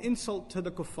an insult to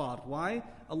the kuffar. Why?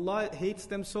 Allah hates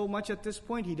them so much at this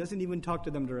point, He doesn't even talk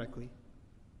to them directly.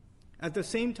 At the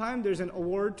same time, there's an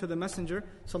award to the Messenger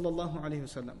sallallahu alaihi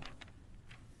wasallam.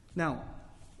 Now,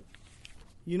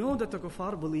 you know that the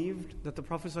kuffar believed that the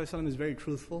Prophet sallallahu alaihi wasallam is very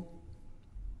truthful.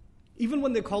 Even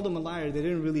when they called him a liar, they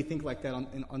didn't really think like that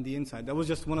on the inside. That was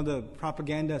just one of the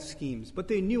propaganda schemes. But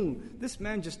they knew, this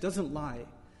man just doesn't lie.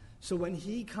 So when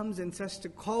he comes and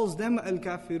calls them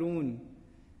Al-Kafiroon,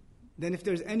 then if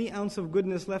there's any ounce of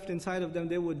goodness left inside of them,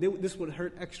 this would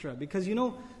hurt extra. Because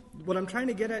what I'm trying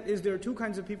to get at is there are two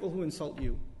kinds of people who insult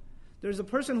you. There's a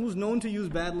person who's known to use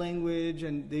bad language,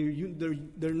 and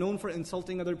they're known for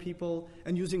insulting other people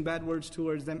and using bad words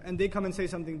towards them, and they come and say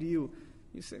something to you.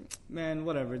 You say, man,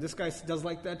 whatever, this guy does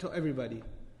like that to everybody.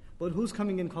 But who's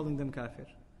coming in calling them kafir?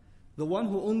 The one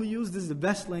who only uses the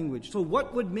best language. So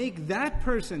what would make that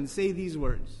person say these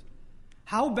words?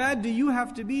 How bad do you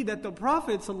have to be that the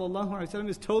Prophet ﷺ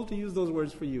is told to use those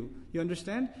words for you? You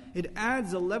understand? It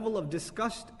adds a level of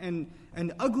disgust and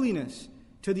ugliness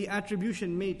to the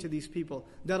attribution made to these people,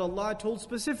 that Allah told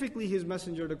specifically His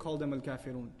Messenger to call them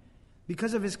Al-Kafiroon.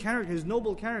 Because of his character, his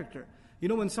noble character. You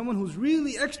know, when someone who's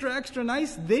really extra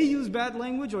nice, they use bad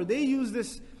language, or they use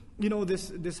this,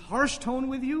 this harsh tone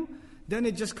with you, then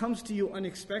it just comes to you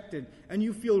unexpected, and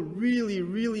you feel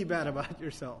really bad about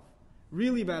yourself.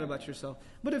 Really bad about yourself.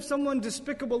 But if someone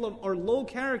despicable or low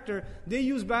character, they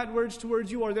use bad words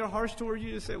towards you, or they're harsh towards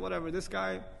you, you say, whatever, this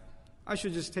guy, I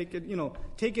should just take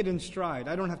it in stride.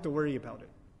 I don't have to worry about it,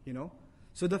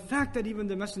 So the fact that even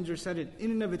the Messenger said it,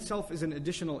 in and of itself, is an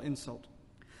additional insult.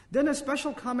 Then a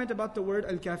special comment about the word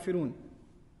Al-Kafiroon.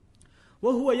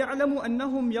 وَهُوَ يَعْلَمُ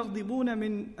أَنَّهُمْ يَغْضِبُونَ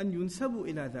مِنْ أَنْ يُنْسَبُوا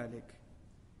إِلَى ذَلِكَ.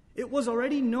 It was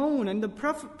already known, and the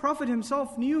Prophet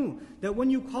himself knew that when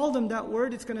you call them that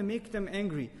word, it's going to make them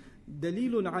angry.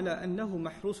 دَلِيلٌ عَلَى أَنَّهُ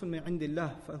مَحْرُوسٌ مِنْ عِنْدِ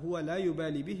اللَّهِ فَهُوَ لَا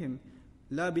يُبَالِ بِهِمْ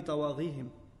لَا بِطَوَاغِيهِمْ.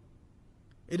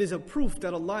 It is a proof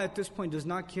that Allah at this point does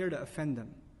not care to offend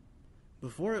them.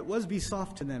 Before it was, be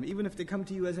soft to them. Even if they come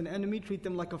to you as an enemy, treat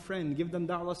them like a friend. Give them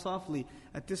da'wah softly.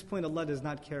 At this point, Allah does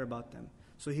not care about them.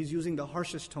 So He's using the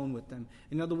harshest tone with them.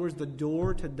 In other words, the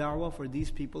door to da'wah for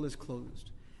these people is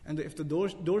closed. And if the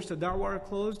doors to da'wah are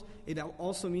closed, it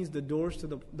also means the doors to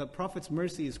the Prophet's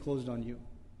mercy is closed on you.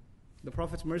 The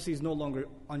Prophet's mercy is no longer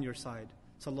on your side.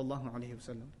 Sallallahu alayhi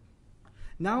wasallam.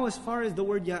 Now as far as the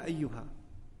word Ya Ayyuha.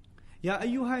 Ya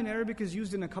Ayyuha in Arabic is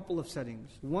used in a couple of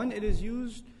settings. One, it is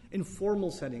used in formal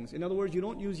settings. In other words, you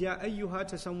don't use Ya Ayyuha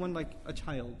to someone like a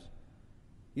child.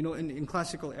 In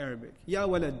classical Arabic. Ya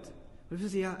Walad. If you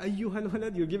say Ya Ayyuha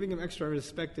al-Walad, you're giving him extra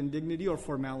respect and dignity or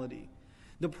formality.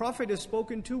 The Prophet is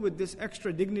spoken to with this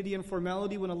extra dignity and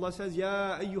formality when Allah says,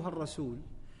 Ya Ayyuha al-Rasul,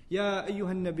 Ya Ayyuha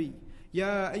al-Nabi,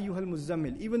 Ya Ayyuha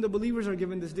al-Muzzammil. Even the believers are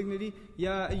given this dignity,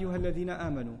 Ya Ayyuha al-Ladhina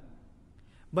amanu.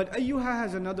 But Ayyuha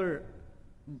has another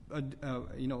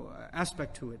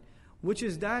aspect to it, which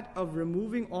is that of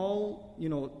removing all,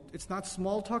 it's not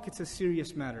small talk, it's a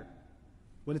serious matter.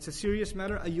 When it's a serious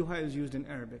matter, Ayyuha is used in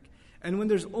Arabic. And when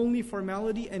there's only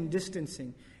formality and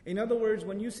distancing. In other words,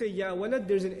 when you say Ya Walad,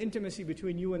 there's an intimacy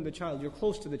between you and the child. You're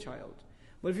close to the child.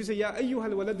 But if you say Ya Ayyuha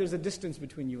al-Walad, there's a distance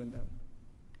between you and them.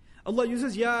 Allah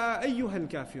uses Ya Ayyuha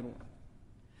al-Kafiroon,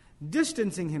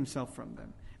 distancing Himself from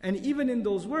them. And even in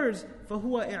those words,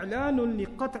 فَهُوَ إِعْلَانٌ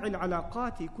لِقَطْعِ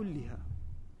الْعَلَاقَاتِ كُلِّهَا.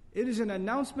 It is an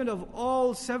announcement of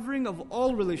all severing of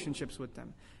all relationships with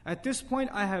them. At this point,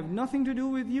 I have nothing to do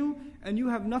with you, and you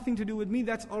have nothing to do with me.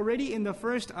 That's already in the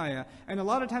first ayah. And a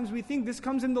lot of times we think this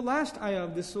comes in the last ayah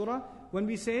of this surah, when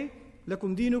we say,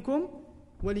 لَكُمْ دِينُكُمْ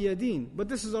وَلِيَ دِينٌ. But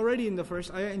this is already in the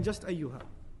first ayah, in just ayyuha,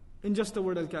 in just the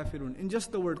word al-kafirun, in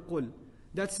just the word qul.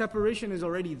 That separation is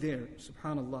already there,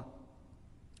 subhanallah.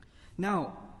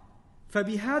 Now,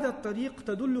 فبهذا الطريق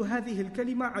تدل هذه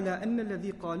الكلمة على أن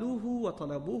الذي قالوه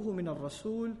وطلبوه من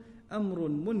الرسول أمر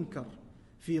منكر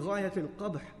في غاية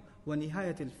القبح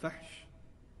ونهاية الفحش.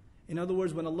 In other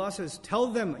words, when Allah says, tell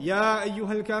them, Ya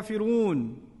ayyuhal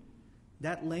kafirun,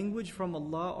 that language from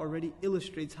Allah already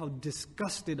illustrates how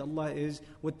disgusted Allah is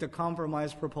with the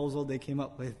compromise proposal they came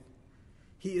up with.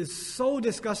 He is so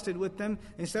disgusted with them.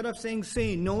 Instead of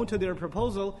say no to their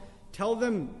proposal, tell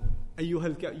them,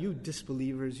 you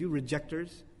disbelievers, you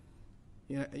rejectors.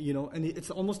 And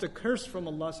it's almost a curse from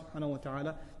Allah subhanahu wa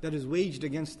ta'ala that is waged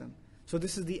against them. So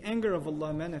this is the anger of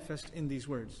Allah manifest in these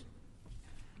words.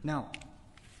 Now,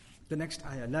 the next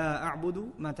ayah, La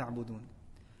a'budu ma ta'budun.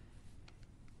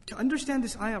 To understand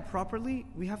this ayah properly,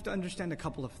 we have to understand a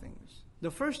couple of things.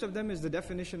 The first of them is the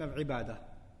definition of ibadah.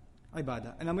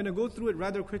 Ibadah. And I'm going to go through it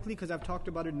rather quickly because I've talked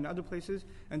about it in other places,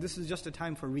 and this is just a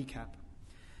time for recap.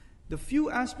 The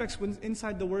few aspects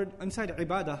inside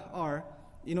ibadah are,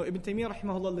 Ibn Taymiyyah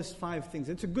rahimahullah lists 5 things.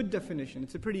 It's a good definition.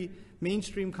 It's a pretty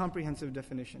mainstream, comprehensive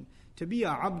definition. To be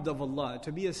a abd of Allah,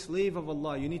 to be a slave of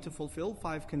Allah, you need to fulfill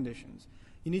 5 conditions.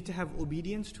 You need to have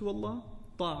obedience to Allah,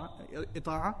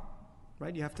 ita'ah,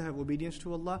 right? You have to have obedience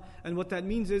to Allah. And what that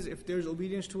means is, if there's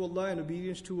obedience to Allah and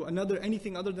obedience to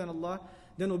anything other than Allah,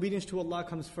 then obedience to Allah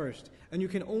comes first. And you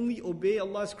can only obey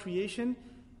Allah's creation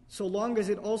so long as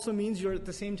it also means you're at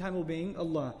the same time obeying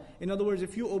Allah. In other words,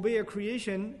 if you obey a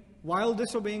creation while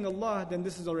disobeying Allah, then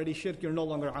this is already shirk, you're no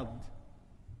longer abd.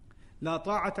 لا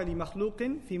طاعة لمخلوق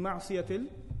في معصية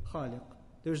الخالق.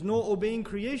 There's no obeying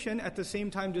creation at the same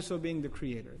time disobeying the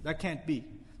Creator. That can't be.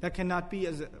 That cannot be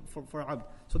for abd.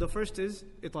 So the first is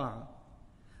ita'ah.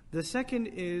 The second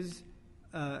is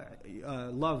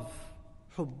love,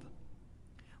 hubb.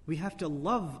 We have to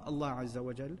love Allah Azza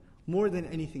wa Jal more than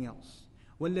anything else.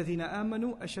 وَالَّذِينَ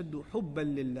آمَنُوا أَشَدُّ حُبًّا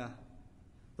لِلَّهِ.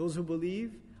 Those who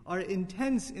believe are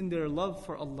intense in their love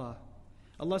for Allah.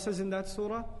 Allah says in that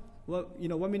surah, وَمِنَ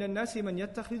النَّاسِ مَنْ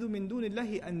يَتَّخِذُ مِن دُونِ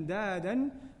اللَّهِ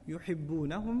أَنْدَادًا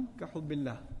يُحِبُّونَهُمْ كَحُبِّ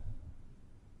اللَّهِ.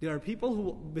 There are people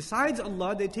who, besides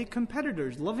Allah, they take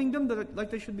competitors, loving them like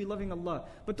they should be loving Allah.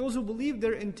 But those who believe,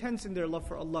 they're intense in their love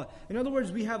for Allah. In other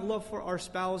words, we have love for our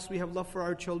spouse, we have love for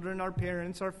our children, our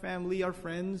parents, our family, our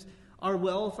friends, our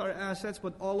wealth, our assets,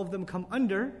 but all of them come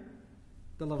under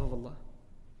the love of Allah.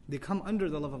 They come under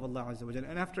the love of Allah Azza wa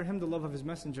Jalla. And after him, the love of his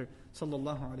messenger,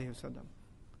 sallallahu alayhi wa sallam.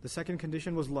 The second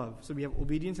condition was love. So we have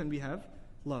obedience and we have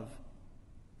love.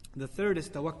 The third is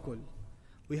tawakkul.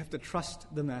 We have to trust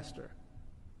the master.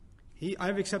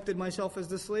 I've accepted myself as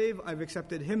the slave, I've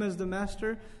accepted him as the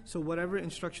master, so whatever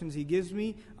instructions he gives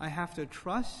me, I have to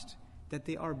trust that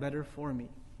they are better for me.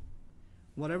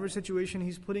 Whatever situation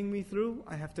he's putting me through,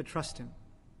 I have to trust him.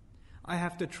 I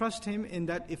have to trust him in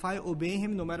that if I obey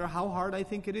him, no matter how hard I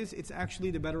think it is, it's actually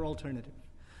the better alternative.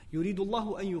 يُرِيدُ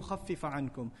اللَّهُ أَن يُخَفِّفَ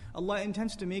عَنْكُمْ. Allah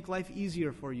intends to make life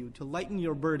easier for you, to lighten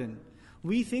your burden.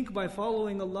 We think by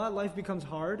following Allah, life becomes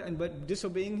hard, and by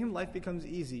disobeying Him, life becomes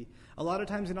easy. A lot of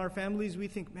times in our families, we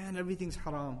think, man, everything's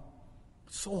haram.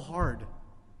 It's so hard.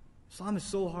 Islam is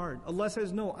so hard. Allah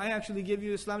says, no, I actually give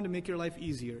you Islam to make your life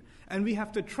easier. And we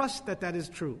have to trust that that is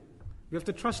true. We have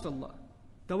to trust Allah.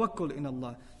 Tawakkul in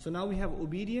Allah. So now we have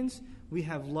obedience, we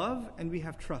have love, and we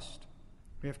have trust.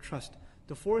 We have trust.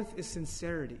 The fourth is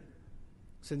sincerity.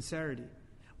 Sincerity.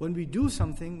 When we do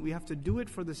something, we have to do it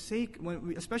for the sake,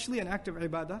 especially an act of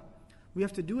ibadah, we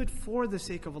have to do it for the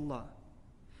sake of Allah.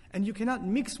 And you cannot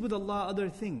mix with Allah other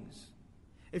things.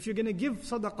 If you're going to give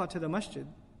sadaqah to the masjid,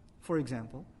 for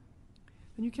example,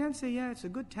 then you can't say, yeah, it's a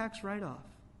good tax write-off.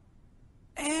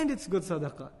 And it's good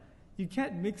sadaqah. You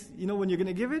can't mix, when you're going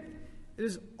to give it, it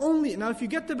is only, now if you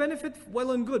get the benefit,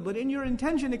 well and good, but in your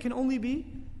intention, it can only be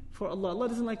for Allah. Allah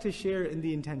doesn't like to share in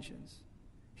the intentions.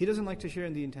 He doesn't like to share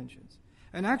in the intentions.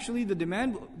 And actually the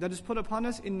demand that is put upon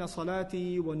us, inna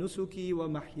salati wa nusuki wa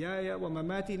mahyaya wa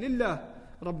mamati lillah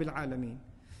rabbil alameen.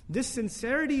 This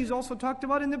sincerity is also talked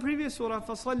about in the previous surah,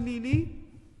 فَصَلِّ لِي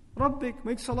رَبِّكَ.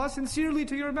 Make salah sincerely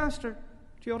to your master,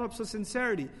 to your Rabb. So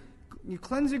sincerity. You're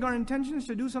cleansing our intentions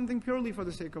to do something purely for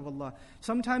the sake of Allah.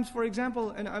 Sometimes, for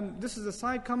example, and this is a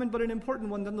side comment but an important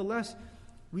one nonetheless,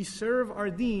 we serve our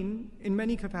deen in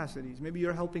many capacities. Maybe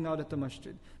you're helping out at the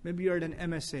masjid. Maybe you're at an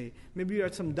MSA. Maybe you're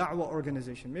at some da'wah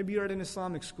organization. Maybe you're at an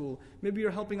Islamic school. Maybe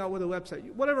you're helping out with a website.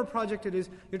 Whatever project it is,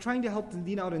 you're trying to help the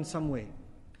deen out in some way.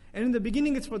 And in the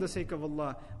beginning, it's for the sake of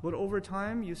Allah. But over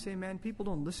time, you say, man, people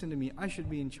don't listen to me. I should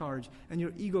be in charge. And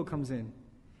your ego comes in.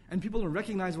 And people don't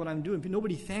recognize what I'm doing.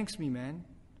 Nobody thanks me, man.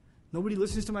 Nobody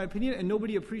listens to my opinion, and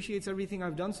nobody appreciates everything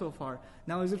I've done so far.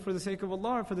 Now, is it for the sake of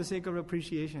Allah or for the sake of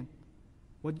appreciation?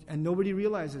 And nobody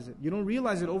realizes it. You don't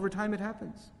realize it. Over time it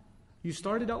happens. You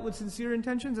started out with sincere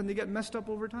intentions and they get messed up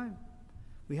over time.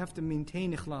 We have to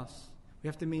maintain ikhlas. We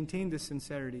have to maintain this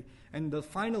sincerity. And the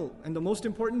final and the most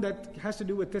important that has to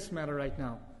do with this matter right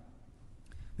now.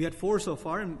 We had 4 so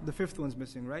far and the 5th one's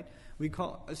missing, right? We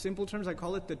call, in simple terms, I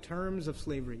call it the terms of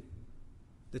slavery.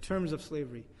 The terms of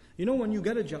slavery. When you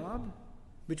get a job,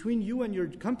 between you and your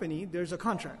company, there's a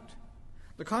contract.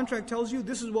 The contract tells you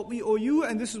this is what we owe you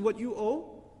and this is what you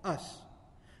owe us.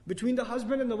 Between the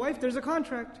husband and the wife, there's a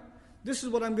contract. This is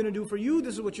what I'm going to do for you,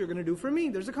 this is what you're going to do for me.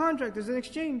 There's a contract, there's an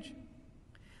exchange.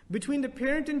 Between the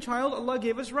parent and child, Allah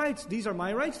gave us rights. These are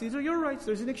my rights, these are your rights.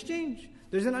 There's an exchange.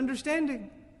 There's an understanding.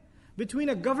 Between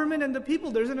a government and the people,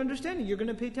 there's an understanding. You're going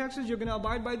to pay taxes, you're going to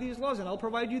abide by these laws, and I'll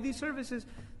provide you these services.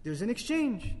 There's an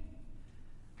exchange.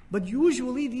 But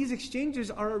usually these exchanges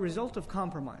are a result of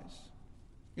compromise.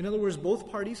 In other words,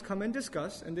 both parties come and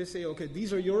discuss, and they say, okay,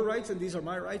 these are your rights and these are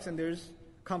my rights, and there's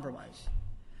compromise.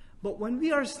 But when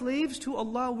we are slaves to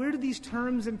Allah, where do these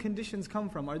terms and conditions come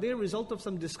from? Are they a result of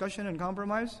some discussion and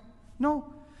compromise?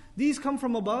 No. These come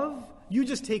from above, you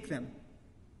just take them.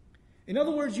 In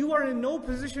other words, you are in no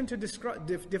position to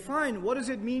define what does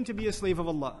it mean to be a slave of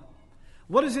Allah.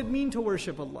 What does it mean to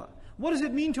worship Allah? What does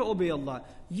it mean to obey Allah?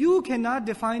 You cannot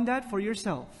define that for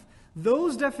yourself.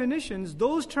 Those definitions,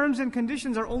 those terms and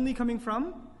conditions are only coming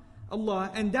from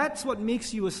Allah, and that's what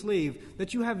makes you a slave,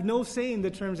 that you have no say in the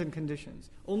terms and conditions.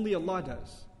 Only Allah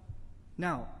does.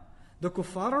 Now, the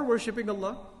kuffar are worshipping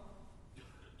Allah.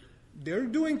 They're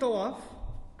doing tawaf.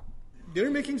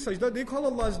 They're making sajda. They call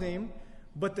Allah's name.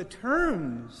 But the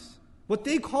terms, what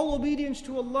they call obedience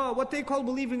to Allah, what they call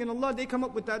believing in Allah, they come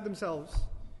up with that themselves.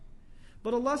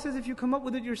 But Allah says if you come up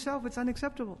with it yourself, it's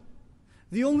unacceptable.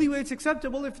 The only way it's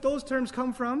acceptable if those terms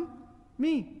come from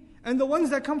me. And the ones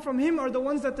that come from Him are the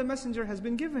ones that the messenger has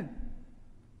been given.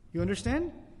 You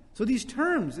understand? So these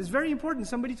terms is very important.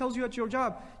 Somebody tells you at your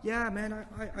job, yeah, man,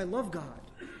 I love God.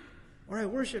 Or I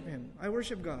worship Him. I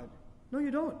worship God. No,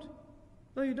 you don't.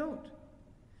 No, you don't.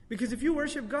 Because if you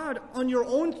worship God on your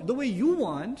own, the way you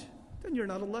want, then you're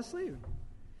not Allah's slave.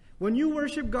 When you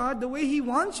worship God the way He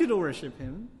wants you to worship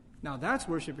Him, now that's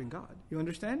worshiping God. You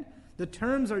understand? The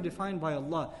terms are defined by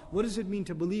Allah. What does it mean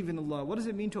to believe in Allah? What does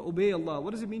it mean to obey Allah?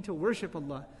 What does it mean to worship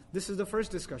Allah? This is the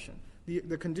first discussion,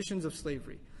 the conditions of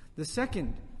slavery. The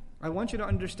second, I want you to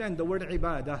understand the word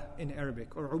ibadah in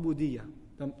Arabic, or ubudiyah,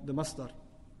 the masdar.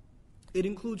 It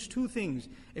includes two things.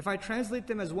 If I translate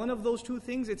them as one of those two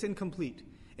things, it's incomplete.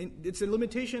 It's a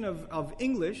limitation of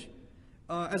English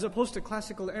as opposed to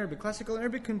classical Arabic. Classical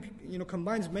Arabic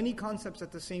combines many concepts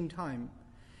at the same time.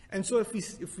 And so if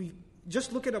we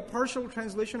just look at a partial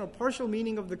translation or partial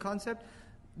meaning of the concept,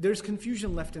 there's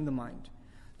confusion left in the mind.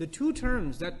 The two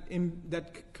terms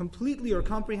that completely or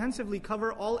comprehensively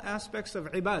cover all aspects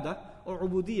of ibadah or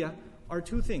ubudiyah are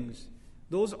two things.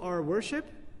 Those are worship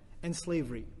and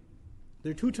slavery.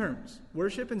 They're two terms,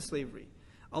 worship and slavery.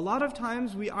 A lot of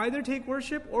times we either take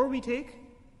worship or we take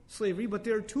slavery, but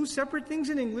they're two separate things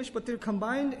in English, but they're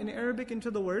combined in Arabic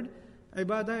into the word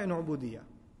ibadah and ubudiyah.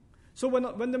 So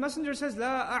when the messenger says,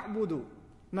 La a'budu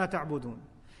ma ta'budun,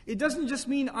 it doesn't just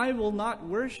mean I will not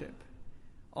worship.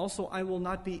 Also, I will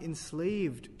not be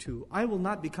enslaved to. I will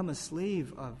not become a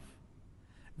slave of.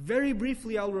 Very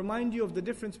briefly, I'll remind you of the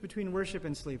difference between worship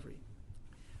and slavery.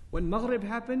 When Maghrib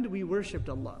happened, we worshipped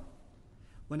Allah.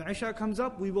 When Isha comes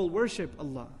up, we will worship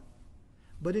Allah.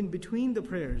 But in between the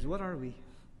prayers, what are we?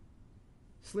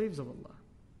 Slaves of Allah.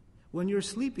 When you're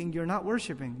sleeping, you're not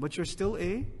worshiping, but you're still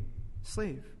a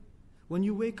slave. When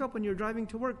you wake up, when you're driving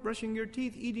to work, brushing your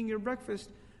teeth, eating your breakfast,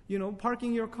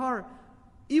 parking your car,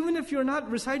 even if you're not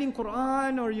reciting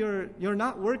Qur'an or you're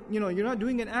not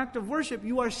doing an act of worship,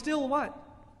 you are still what?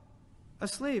 A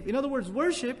slave. In other words,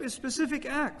 worship is specific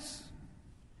acts.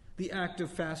 The act of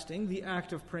fasting, the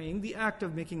act of praying, the act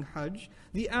of making hajj,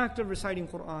 the act of reciting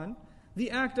Qur'an,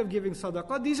 the act of giving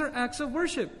sadaqah. These are acts of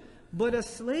worship. But a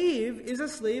slave is a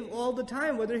slave all the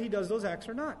time, whether he does those acts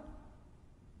or not.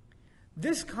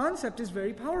 This concept is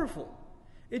very powerful.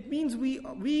 It means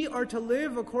we are to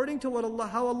live according to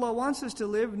how Allah wants us to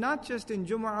live, not just in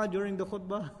Jum'ah during the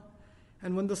khutbah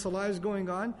and when the salah is going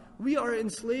on. We are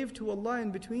enslaved to Allah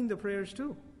in between the prayers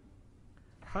too.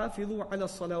 حَافِظُوا عَلَى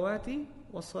الصَّلَوَاتِ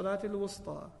وَالصَّلَاةِ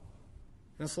الْوُسْطَى.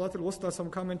 In Salat al-Wusta, some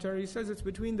commentary says it's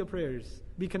between the prayers.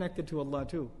 Be connected to Allah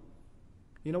too.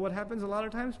 You know what happens a lot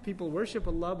of times? People worship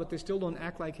Allah, but they still don't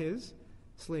act like His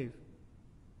slave.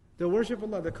 They'll worship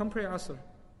Allah, they'll come pray Asr.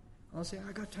 I'll say,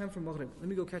 I got time for Maghrib, let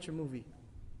me go catch a movie.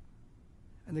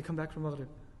 And they come back from Maghrib.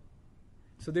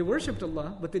 So they worshipped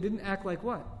Allah, but they didn't act like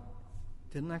what?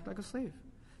 Didn't act like a slave.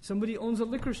 Somebody owns a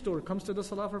liquor store, comes to the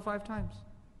salah for 5 times.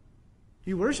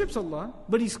 He worships Allah,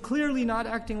 but he's clearly not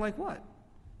acting like what?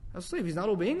 A slave. He's not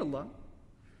obeying Allah.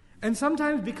 And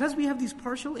sometimes, because we have these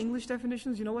partial English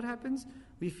definitions, you know what happens?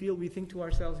 We think to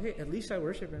ourselves, hey, at least I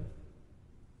worship Him.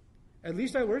 At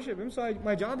least I worship Him, so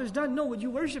my job is done. No,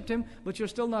 you worshipped Him, but you're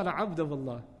still not an abd of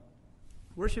Allah.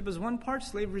 Worship is one part,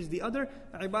 slavery is the other.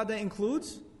 Ibadah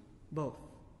includes both.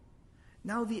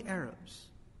 Now the Arabs,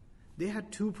 they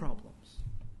had 2 problems.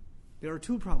 There are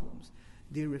 2 problems.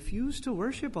 They refused to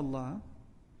worship Allah,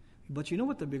 but you know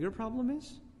what the bigger problem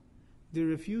is? They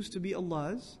refused to be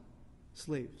Allah's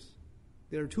slaves.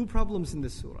 There are 2 problems in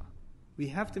this surah. We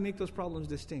have to make those problems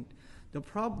distinct.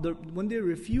 When they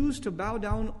refuse to bow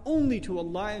down only to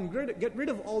Allah and get rid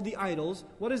of all the idols,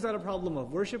 what is that a problem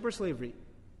of? Worship or slavery?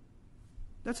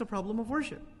 That's a problem of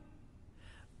worship.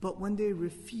 But when they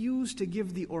refuse to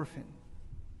give the orphan,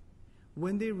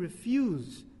 when they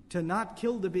refuse to not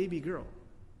kill the baby girl,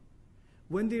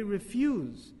 when they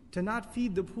refuse to not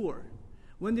feed the poor,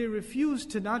 when they refuse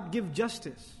to not give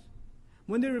justice,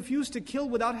 when they refuse to kill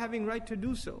without having right to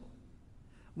do so,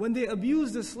 when they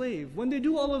abuse the slave, when they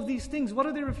do all of these things, what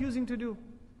are they refusing to do?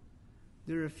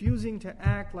 They're refusing to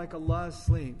act like Allah's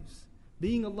slaves.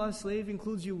 Being Allah's slave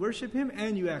includes you worship Him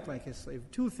and you act like His slave.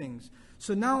 2 things.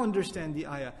 So now understand the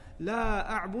ayah. La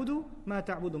a'budu ma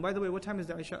ta'budun. By the way, what time is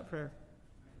the Isha prayer?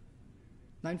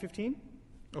 9:15?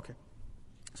 Okay.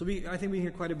 So I think we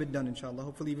hear quite a bit done, inshallah.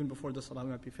 Hopefully even before the salah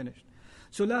we might be finished.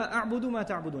 So la a'budu ma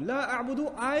ta'budun. La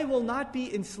a'budu, I will not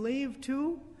be enslaved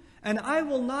to, and I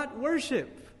will not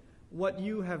worship what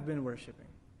you have been worshipping.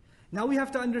 Now we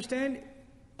have to understand,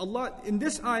 Allah, in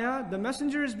this ayah, the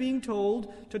messenger is being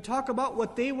told to talk about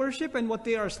what they worship and what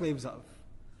they are slaves of.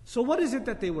 So what is it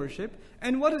that they worship,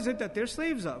 and what is it that they're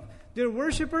slaves of? They're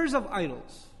worshippers of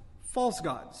idols, false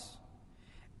gods.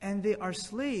 And they are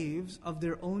slaves of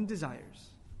their own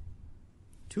desires.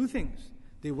 Two things.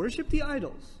 They worship the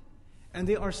idols, and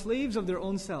they are slaves of their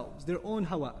own selves, their own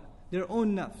hawa, their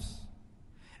own nafs.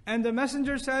 And the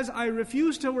messenger says, I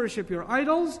refuse to worship your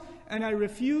idols, and I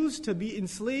refuse to be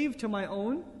enslaved to my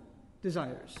own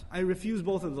desires. I refuse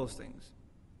both of those things.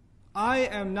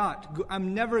 I'm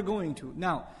never going to.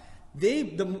 Now, the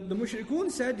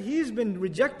mushrikun said, he's been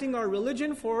rejecting our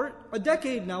religion for a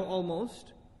decade now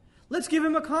almost. Let's give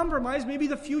him a compromise, maybe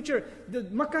the future.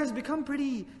 Makkah has become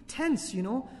pretty tense,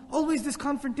 Always this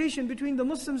confrontation between the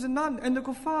Muslims and the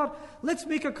kuffar. Let's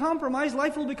make a compromise,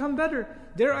 life will become better.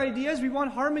 Their idea is we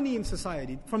want harmony in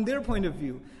society, from their point of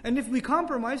view. And if we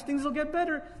compromise, things will get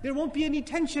better. There won't be any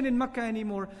tension in Makkah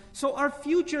anymore. So our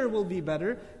future will be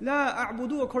better. La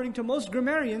a'budu, according to most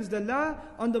grammarians, the la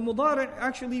on the mudari'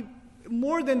 actually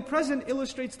more than present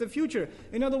illustrates the future.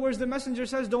 In other words, the messenger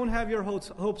says, don't have your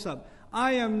hopes up.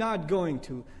 I am not going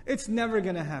to. It's never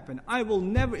going to happen. I will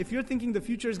never, if you're thinking the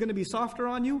future is going to be softer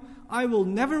on you, I will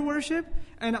never worship,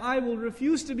 and I will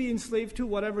refuse to be enslaved to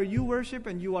whatever you worship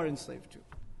and you are enslaved to.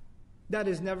 That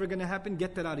is never going to happen.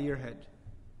 Get that out of your head.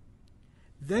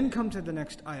 Then come to the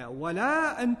next ayah.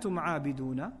 وَلَا أَنْتُمْ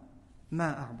عَابِدُونَ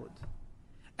مَا أَعْبُدُ.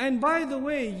 And by the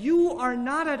way, you are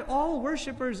not at all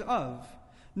worshippers of,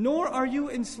 nor are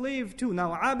you enslaved to.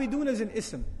 Now, abidun is an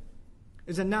ism,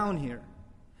 is a noun here.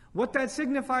 What that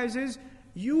signifies is,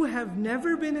 you have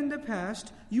never been in the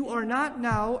past, you are not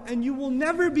now, and you will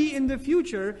never be in the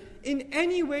future in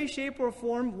any way, shape, or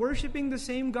form worshipping the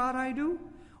same God I do,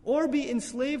 or be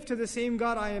enslaved to the same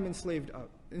God I am enslaved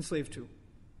to.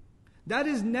 That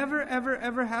has never, ever,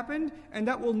 ever happened, and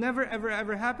that will never, ever,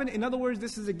 ever happen. In other words,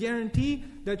 this is a guarantee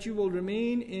that you will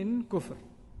remain in kufr.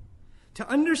 To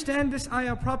understand this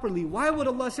ayah properly, why would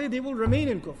Allah say they will remain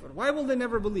in kufr? Why will they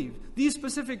never believe? These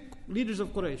specific leaders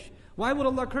of Quraysh. Why would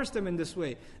Allah curse them in this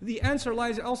way? The answer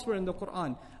lies elsewhere in the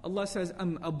Qur'an. Allah says,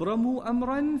 Am abramu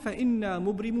amran fa inna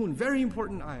mubrimun. Very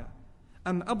important ayah.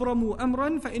 Am abramu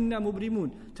amran fa inna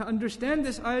mubrimun. To understand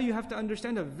this ayah, you have to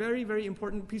understand a very, very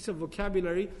important piece of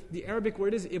vocabulary. The Arabic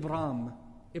word is ibram.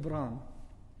 Ibram.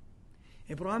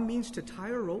 Ibram means to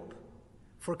tie a rope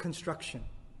for construction.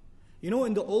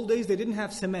 In the old days, they didn't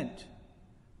have cement.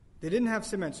 So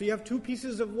you have two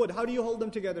pieces of wood. How do you hold them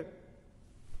together?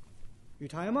 You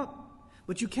tie them up.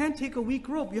 But you can't take a weak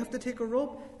rope. You have to take a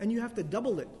rope and you have to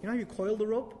double it. You know how you coil the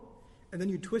rope and then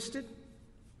you twist it?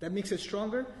 That makes it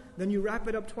stronger. Then you wrap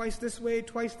it up twice this way,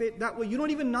 twice that way. You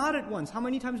don't even knot it once. How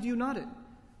many times do you knot it?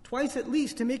 Twice at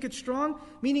least to make it strong.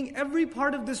 Meaning every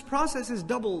part of this process is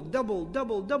double,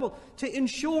 to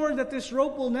ensure that this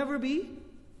rope will never be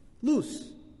loose.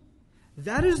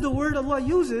 That is the word Allah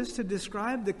uses to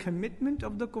describe the commitment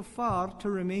of the kuffar to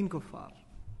remain kuffar.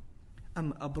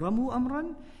 Am abramu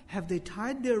amran? Have they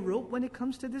tied their rope when it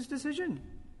comes to this decision?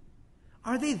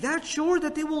 Are they that sure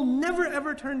that they will never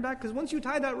ever turn back? Because once you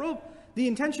tie that rope, the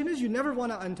intention is you never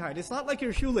want to untie it. It's not like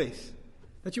your shoelace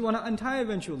that you want to untie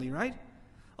eventually, right?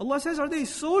 Allah says, are they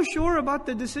so sure about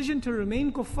the decision to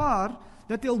remain kuffar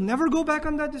that they'll never go back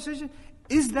on that decision?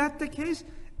 Is that the case?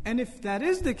 And if that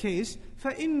is the case,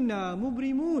 فَإِنَّا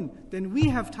مُبْرِمُونَ, then we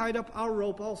have tied up our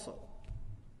rope also.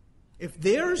 If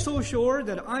they are so sure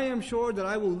that I am sure that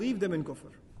I will leave them in kufr.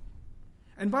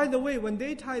 And by the way, when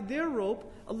they tied their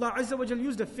rope, Allah Azza wa Jal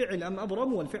used a fi'l, am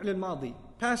abramu, al-fi'l al-madi,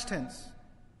 past tense.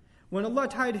 When Allah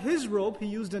tied His rope, He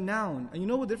used a noun. And you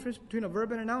know what the difference between a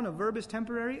verb and a noun? A verb is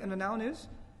temporary and a noun is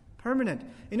permanent.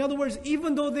 In other words,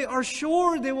 even though they are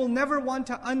sure they will never want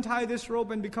to untie this rope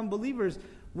and become believers,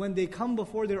 when they come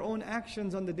before their own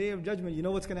actions on the Day of Judgment, you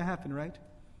know what's going to happen, right?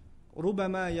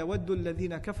 رُبَمَا يَوَدُّ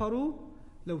الَّذِينَ كَفَرُوا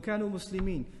لَوْ كَانُوا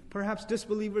مُسْلِمِينَ. Perhaps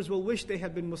disbelievers will wish they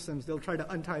had been Muslims. They'll try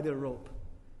to untie their rope.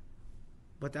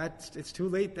 But it's too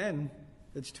late then.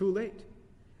 It's too late.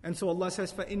 And so Allah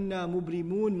says, فَإِنَّا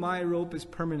مُبْرِمُونَ, my rope is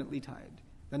permanently tied.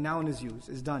 The noun is used.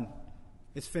 It's done.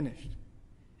 It's finished.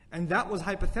 And that was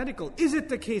hypothetical. Is it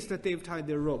the case that they've tied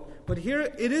their rope? But here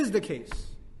it is the case.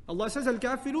 Allah says,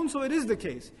 Al-Kafiroon, so it is the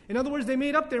case. In other words, they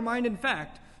made up their mind in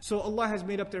fact. So Allah has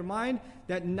made up their mind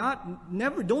that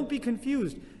never, don't be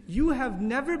confused. You have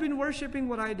never been worshipping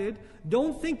what I did.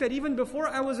 Don't think that even before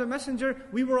I was a messenger,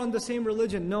 we were on the same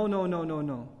religion.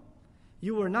 No.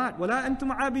 You were not. وَلَا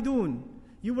أَنْتُمْ عَابِدُونَ.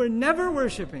 You were never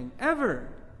worshipping, ever.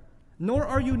 Nor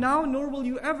are you now, nor will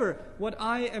you ever, what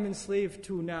I am enslaved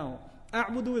to now.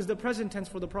 A'budu is the present tense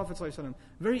for the Prophet ﷺ.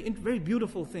 Very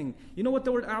beautiful thing. You know what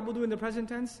the word a'budu in the present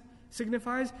tense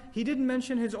signifies? He didn't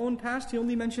mention his own past, he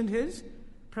only mentioned his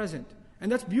present. And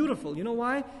that's beautiful. You know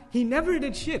why? He never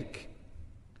did shirk.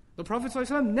 The Prophet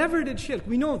ﷺ never did shirk.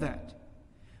 We know that.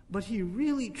 But he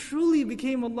really, truly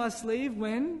became Allah's slave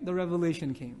when the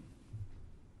revelation came.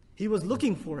 He was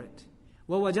looking for it.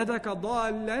 وَوَجَدَكَ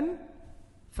ضَالًّا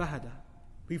فَهَدَى.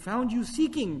 We found you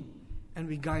seeking and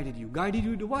we guided you. Guided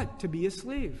you to what? To be a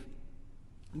slave.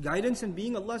 Guidance and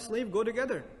being Allah's slave go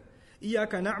together.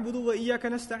 إِيَّاكَ نَعْبُدُ وَإِيَّاكَ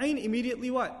نَسْتَعِينُ. Immediately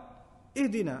what?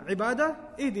 Ihdina. Ibadah,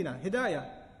 ihdina. Hidayah.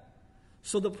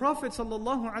 So the Prophet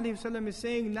ﷺ is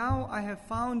saying, now I have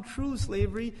found true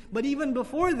slavery. But even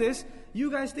before this, you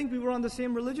guys think we were on the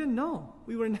same religion? No,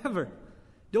 we were never.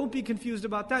 Don't be confused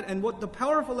about that. And what the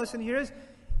powerful lesson here is,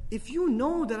 if you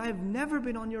know that I've never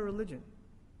been on your religion,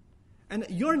 and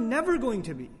you're never going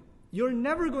to be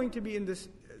in this,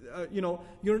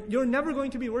 you're never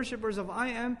going to be worshippers of I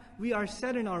am, we are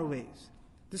set in our ways.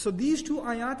 So these two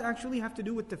ayat actually have to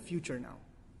do with the future now.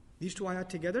 These two ayat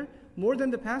together, more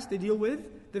than the past, they deal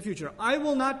with the future. I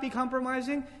will not be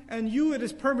compromising, and you, it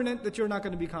is permanent that you're not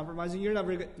going to be compromising. You're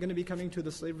never going to be coming to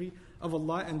the slavery of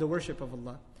Allah and the worship of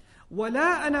Allah.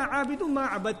 وَلَا أَنَا عَابِدٌ مَا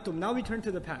عَبَدْتُمْ. Now we turn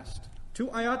to the past. Two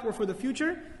ayat were for the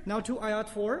future, now two ayat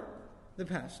for the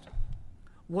past.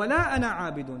 وَلَا أَنَا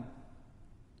عَابِدٌ.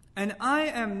 And I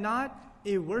am not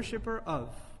a worshipper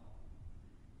of.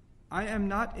 I am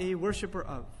not a worshipper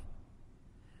of.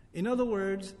 In other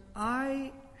words,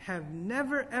 I have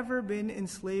never ever been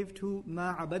enslaved to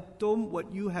ma abadtum,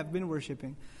 what you have been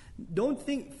worshipping.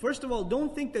 First of all,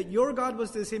 don't think that your God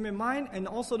was the same as mine, and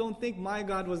also don't think my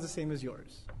God was the same as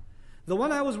yours. The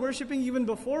one I was worshipping even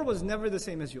before was never the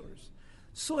same as yours.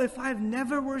 So if I've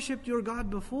never worshipped your God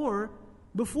before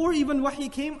even wahi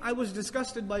came, I was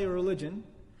disgusted by your religion.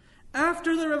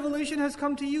 After the revelation has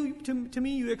come to you, to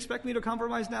me, you expect me to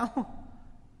compromise now?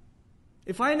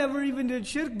 If I never even did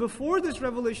shirk before this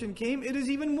revelation came, it is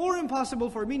even more impossible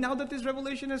for me now that this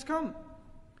revelation has come.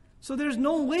 So there's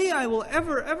no way I will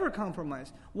ever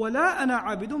compromise. وَلَا أَنَا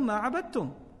عَابِدٌ مَا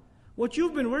عَبَدْتُمْ. What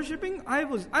you've been worshipping, I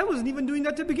wasn't even doing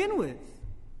that to begin with.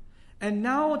 And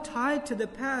now tied to the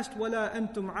past, وَلَا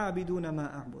أَنْتُمْ عَابِدُونَ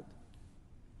مَا أَعْبُدُ.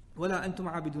 وَلَا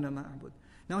أَنْتُمْ عَابِدُونَ مَا أَعْبُدُ.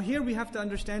 Now here we have to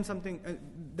understand something,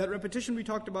 that repetition we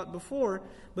talked about before,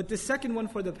 but the second one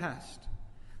for the past.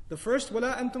 The first,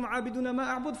 وَلَا أَنْتُمْ عَابِدُونَ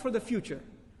مَا أَعْبُدُ, for the future.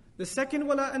 The second,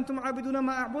 وَلَا أَنْتُمْ عَابِدُونَ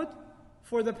مَا أَعْبُدُ,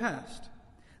 for the past.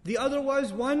 The other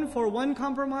was one for one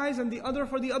compromise and the other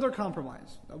for the other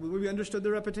compromise. We understood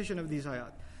the repetition of these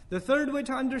ayat. The third way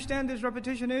to understand this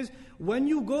repetition is, when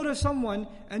you go to someone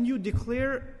and you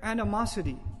declare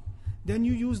animosity, then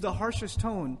you use the harshest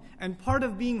tone. And part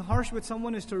of being harsh with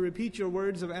someone is to repeat your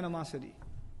words of animosity.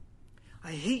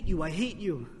 I hate you, I hate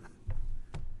you.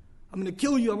 I'm going to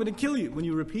kill you, I'm going to kill you. When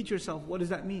you repeat yourself, what does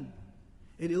that mean?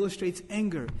 It illustrates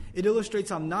anger. It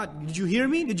illustrates I'm not. Did you hear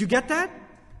me? Did you get that?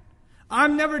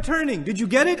 I'm never turning. Did you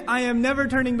get it? I am never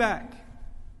turning back.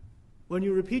 When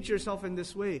you repeat yourself in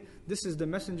this way, this is the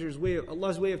messenger's way,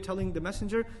 Allah's way of telling the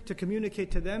messenger to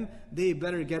communicate to them, they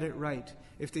better get it right.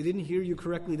 If they didn't hear you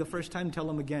correctly the first time, tell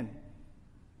them again.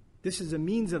 This is a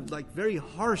means of very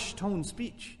harsh tone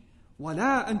speech.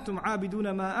 وَلَا أَنْتُمْ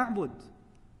عَابِدُونَ مَا أَعْبُدُ.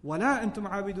 وَلَا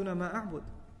أَنْتُمْ عَابِدُونَ مَا أَعْبُدُ.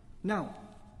 Now,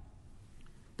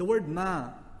 the word ma,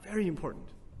 very important.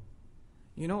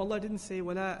 You know, Allah didn't say,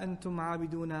 وَلَا أَنْتُمْ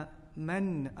عَابِدُونَ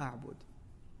مَنْ أَعْبُدُ.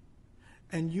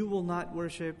 And you will not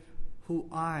worship who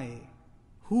I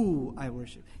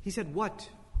worship. He said, what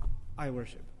I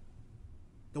worship.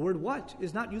 The word what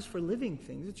is not used for living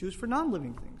things, it's used for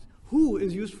non-living things. Who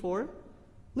is used for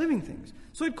living things.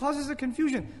 So it causes a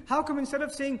confusion. How come instead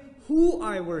of saying who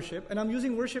I worship, and I'm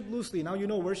using worship loosely, now you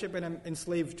know worship and I'm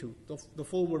enslaved to, the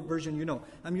full version you know.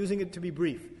 I'm using it to be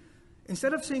brief.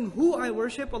 Instead of saying who I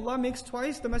worship, Allah makes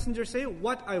twice the messenger say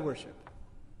what I worship.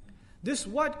 This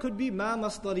what could be ma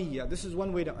masdariyya. This is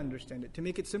one way to understand it. To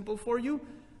make it simple for you,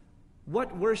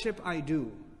 what worship I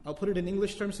do. I'll put it in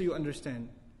English terms so you understand.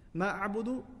 Ma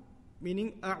a'budu,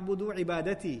 meaning a'budu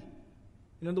ibadati.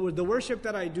 In other words, the worship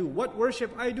that I do, what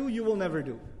worship I do, you will never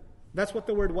do. That's what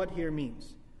the word what here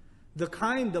means. The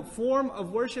form of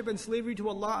worship and slavery to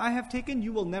Allah I have taken,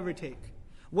 you will never take.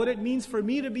 What it means for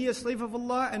me to be a slave of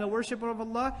Allah and a worshipper of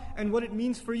Allah, and what it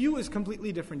means for you is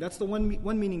completely different. That's the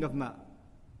one meaning of ma.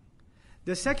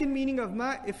 The second meaning of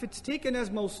ma, if it's taken as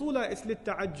mawsula, it's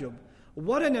lit-ta'ajjub.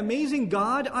 What an amazing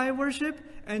God I worship,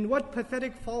 and what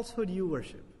pathetic falsehood you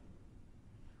worship.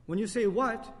 When you say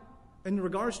what, in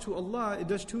regards to Allah, it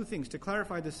does two things to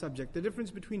clarify this subject. The difference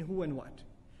between who and what.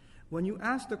 When you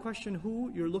ask the question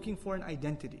who, you're looking for an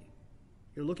identity.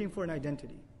 You're looking for an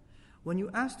identity. When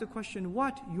you ask the question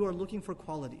what, you are looking for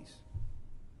qualities.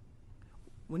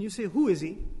 When you say who is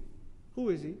he? Who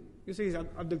is he? You say he's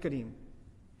Abdul Kareem.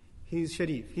 He's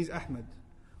Sharif. He's Ahmed.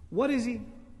 What is he?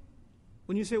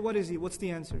 When you say what is he, what's the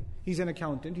answer? He's an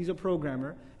accountant. He's a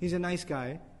programmer. He's a nice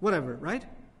guy. Whatever, right?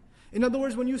 In other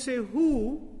words, when you say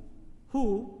who,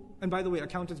 and by the way,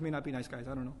 accountants may not be nice guys,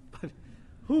 I don't know. But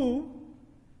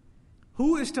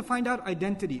Who is to find out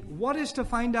identity? What is to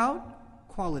find out?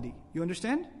 Quality. You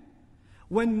understand?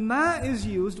 When ma is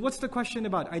used, what's the question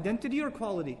about? Identity or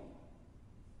quality?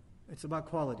 It's about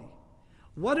quality.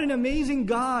 What an amazing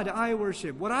God I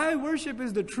worship. What I worship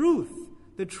is the truth,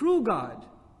 the true God.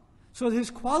 So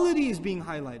His quality is being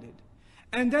highlighted.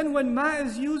 And then when ma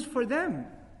is used for them,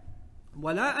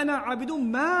 وَلَا أَنَا عَبِدٌ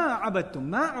مَا عَبَدْتُمْ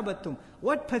مَا عَبَدْتُمْ.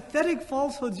 What pathetic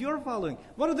falsehoods you're following.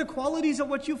 What are the qualities of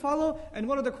what you follow, and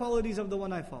what are the qualities of the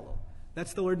one I follow?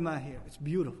 That's the word ma here. It's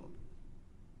beautiful.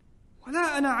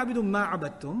 وَلَا أَنَا عَبِدٌ مَا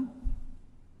عَبَدْتُمْ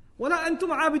وَلَا أَنْتُمْ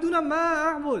عَابِدُونَ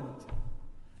مَا أَعْبُدْ.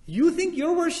 You think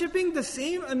you're worshipping the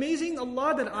same amazing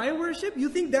Allah that I worship? You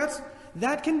think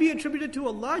that can be attributed to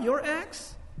Allah, your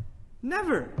acts?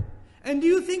 Never. And do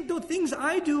you think the things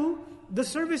I do, the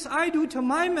service I do to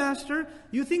my master,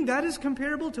 you think that is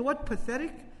comparable to what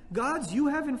pathetic gods you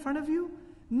have in front of you?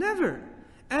 Never.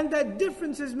 And that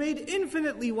difference is made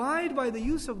infinitely wide by the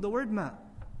use of the word ma.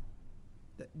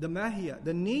 The mahiyya,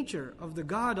 the nature of the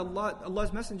God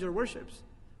Allah's messenger worships.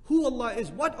 Who Allah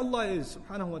is, what Allah is,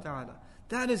 subhanahu wa ta'ala.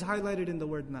 That is highlighted in the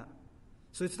word ma.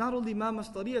 So it's not only ma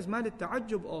masdariya, it's ma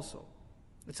lit-ta'ajjub also.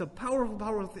 It's a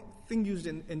powerful thing used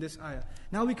in this ayah.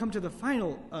 Now we come to the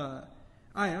final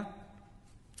ayah.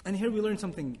 And here we learn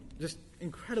something just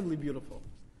incredibly beautiful.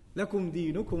 لَكُمْ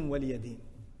دِينُكُمْ وَلِيَ دِينٍ.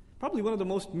 Probably one of the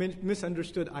most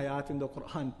misunderstood ayat in the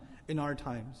Qur'an in our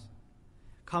times.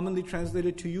 Commonly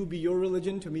translated, to you be your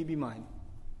religion, to me be mine.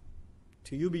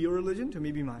 To you be your religion, to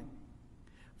me be mine.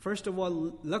 First of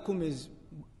all, lakum is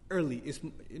early, is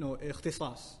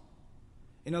ikhtisas.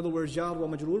 In other words, jar wa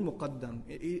majroor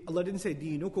muqaddam. Allah didn't say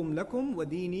dinukum lakum wa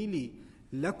dini li.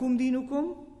 Lakum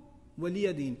dinukum wa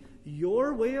liya din.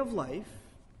 Your way of life,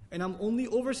 and I'm only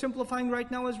oversimplifying right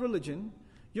now as religion,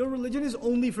 your religion is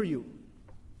only for you.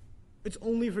 It's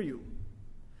only for you.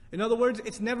 In other words,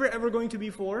 it's never ever going to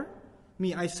be for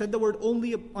me. I said the word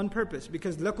only on purpose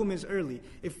because lakum is early.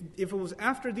 If it was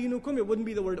after dinukum, it wouldn't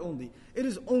be the word only. It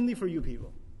is only for you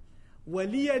people.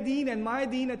 Waliya deen, and my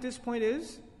deen at this point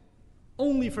is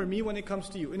only for me when it comes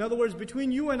to you. In other words,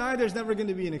 between you and I, there's never going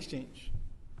to be an exchange.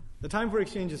 The time for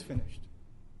exchange is finished.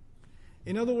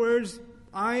 In other words,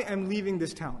 I am leaving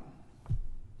this town.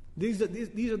 These are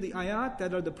the ayat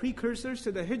that are the precursors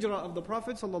to the hijrah of the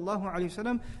Prophet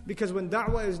ﷺ, because when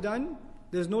da'wah is done,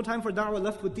 there's no time for da'wah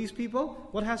left with these people.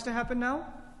 What has to happen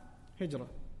now? Hijrah.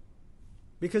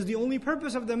 Because the only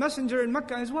purpose of the messenger in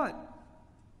Mecca is what?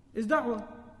 Is da'wah.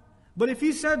 But if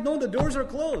he said, no, the doors are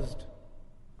closed,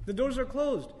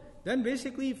 then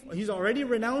basically he's already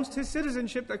renounced his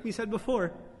citizenship, like we said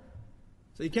before.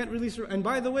 So he can't really and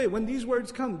by the way, when these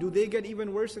words come, do they get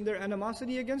even worse in their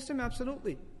animosity against him?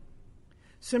 Absolutely.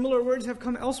 Similar words have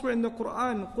come elsewhere in the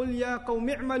Qur'an. قُلْ يَا قَوْمِ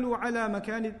اعْمَلُوا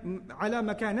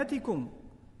عَلَى مَكَانَتِكُمْ.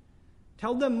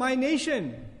 Tell them, my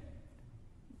nation,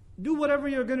 do whatever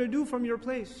you're going to do from your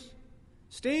place.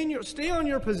 Stay on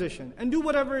your position and do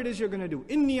whatever it is you're going to do.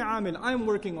 Inni amil, I'm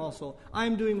working also.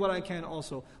 I'm doing what I can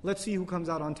also. Let's see who comes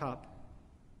out on top.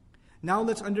 Now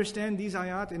let's understand these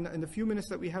ayat in the few minutes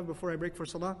that we have before I break for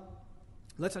salah.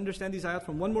 Let's understand these ayat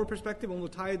from one more perspective, and we'll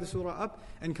tie the surah up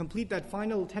and complete that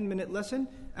final 10-minute lesson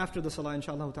after the salah,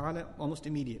 inshallah ta'ala, almost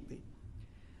immediately.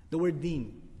 The word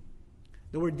deen.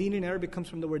 The word deen in Arabic comes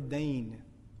from the word dain.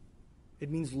 It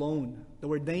means loan. The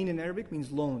word dain in Arabic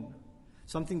means loan.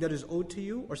 Something that is owed to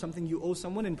you, or something you owe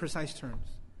someone in precise terms.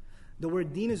 The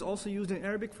word deen is also used in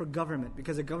Arabic for government,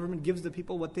 because the government gives the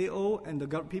people what they owe, and the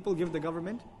people give the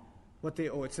government what they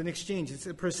owe. It's an exchange. It's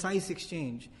a precise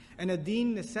exchange. And a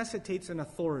deen necessitates an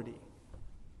authority.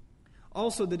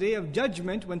 Also, the day of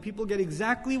judgment, when people get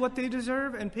exactly what they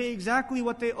deserve and pay exactly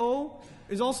what they owe,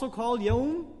 is also called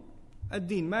Yawm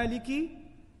ad-Din. Maliki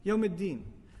Yawm ad-Din.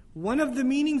 One of the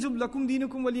meanings of lakum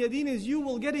dinukum waliya din is you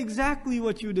will get exactly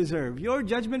what you deserve. Your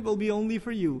judgment will be only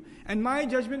for you. And my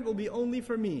judgment will be only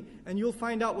for me. And you'll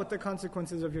find out what the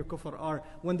consequences of your kufr are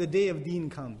when the day of deen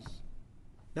comes.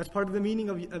 That's part of the meaning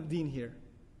of deen here.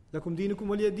 Lakum dinukum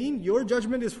waliya din. Your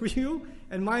judgment is for you,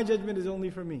 and my judgment is only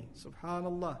for me.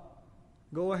 Subhanallah.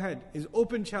 Go ahead. Is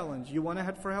open challenge. You want to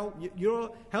head for hell?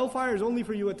 Your hellfire is only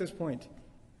for you at this point.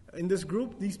 In this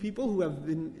group, these people who have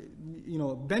been,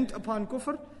 bent upon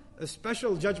kufr, a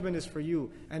special judgment is for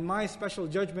you, and my special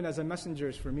judgment as a messenger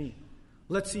is for me.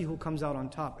 Let's see who comes out on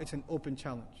top. It's an open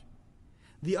challenge.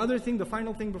 The other thing, the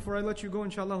final thing before I let you go,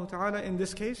 inshallah ta'ala, in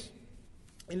this case,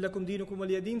 in lakum dinukum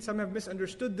waliya din, some have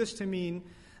misunderstood this to mean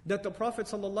that the Prophet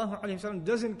ﷺ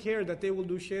doesn't care that they will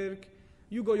do shirk.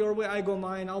 You go your way, I go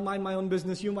mine, I'll mind my own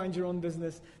business, you mind your own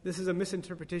business. This is a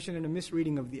misinterpretation and a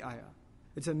misreading of the ayah.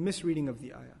 It's a misreading of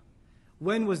the ayah.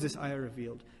 When was this ayah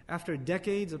revealed? After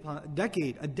decades upon a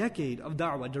decade of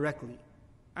da'wah directly.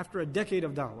 After a decade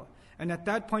of da'wah. And at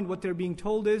that point, what they're being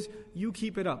told is, you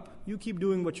keep it up. You keep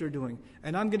doing what you're doing.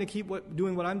 And I'm going to keep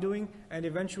doing what I'm doing. And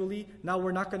eventually, now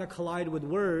we're not going to collide with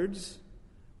words.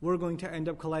 We're going to end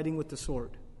up colliding with the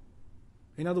sword.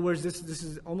 In other words, this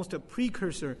is almost a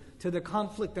precursor to the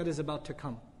conflict that is about to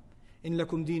come. In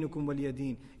lakum dinukum waliya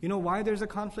din. You know why there's a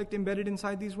conflict embedded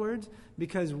inside these words?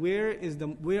 Because where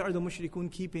are the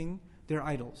mushrikun keeping their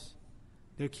idols?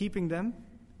 They're keeping them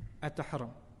at the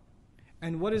haram.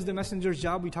 And what is the messenger's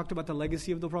job? We talked about the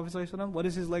legacy of the Prophet ﷺ. What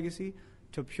is his legacy?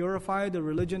 To purify the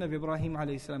religion of Ibrahim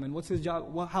a.s. And what's his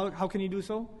job? How can he do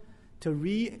so? To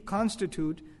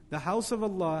reconstitute the house of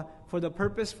Allah for the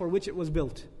purpose for which it was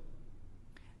built.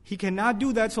 He cannot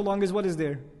do that so long as what is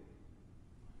there?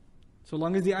 So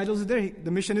long as the idols is there,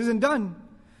 the mission isn't done.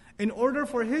 In order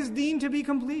for his deen to be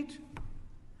complete,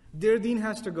 their deen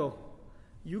has to go.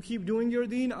 You keep doing your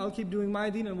deen, I'll keep doing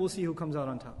my deen, and we'll see who comes out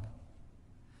on top.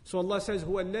 So Allah says,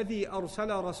 هُوَ الَّذِي أَرْسَلَ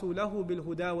رَسُولَهُ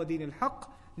بِالْهُدَى وَدِينِ الْحَقِّ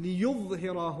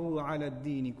لِيُظْهِرَهُ عَلَى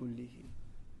الدِّينِ كُلِّهِ.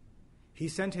 He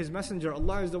sent His messenger.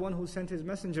 Allah is the one who sent His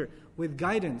messenger with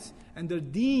guidance and the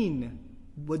deen,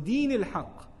 وَدِينِ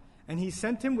الْحَقِّ. And He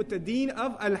sent him with the deen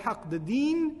of al-haq, the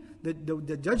deen,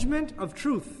 the judgment of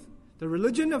truth, the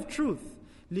religion of truth.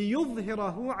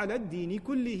 لِيُظْهِرَهُ عَلَى الدِّينِ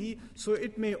كُلِّهِ. So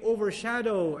it may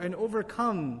overshadow and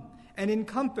overcome and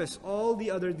encompass all the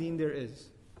other deen there is.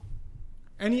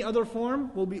 Any other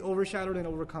form will be overshadowed and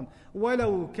overcome.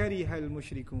 وَلَوْ كَرِهَ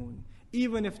الْمُشْرِكُونَ.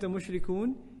 Even if the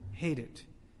mushrikun hate it.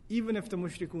 Even if the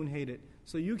mushrikun hate it.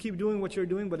 So you keep doing what you're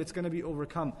doing, but it's going to be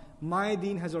overcome. My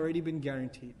deen has already been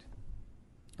guaranteed.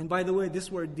 And by the way,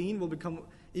 this word deen will become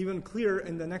even clearer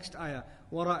in the next ayah.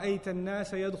 وَرَأَيْتَ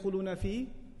النَّاسَ يَدْخُلُونَ فِي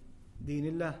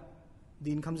دِينِ اللَّهِ.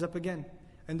 Deen comes up again.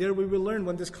 And there we will learn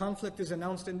when this conflict is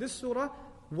announced in this surah,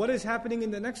 what is happening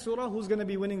in the next surah, who's going to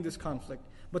be winning this conflict.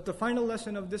 But the final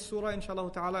lesson of this surah,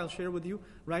 inshallah ta'ala, I'll share with you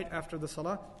right after the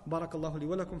salah. Barakallahu li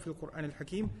wa lakum fil Qur'an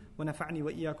al-Hakim, wa nafa'ni wa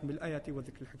iyyakum bil ayati wa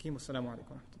dhikr al-Hakim. Wassalamu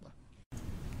alaikum wa rahmatullah.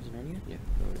 Is it on yet? Yeah.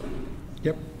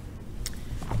 Yep.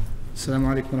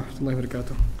 Assalamu alaikum wa rahmatullahi wa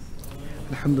barakatuh.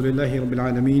 Alhamdulillahi rabbil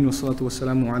alameen, wa salatu wa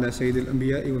salamu ala sayyidil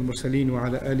anbiya'i wal mursaleen wa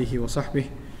ala alihi wa sahbihi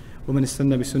wa man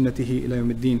istanna bi sunnatihi ila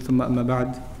yawmiddin. Thumma amma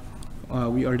ba'd.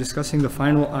 We are discussing the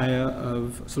final ayah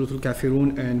of Surah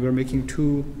Al-Kafiroon, and we're making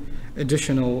two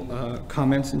additional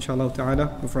comments, inshallah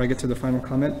ta'ala, before I get to the final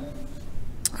comment.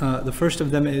 The first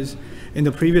of them is, in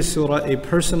the previous surah, a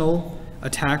personal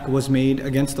attack was made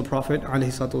against the Prophet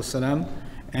ﷺ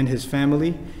and his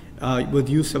family with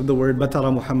use of the word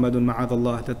Batara Muhammadun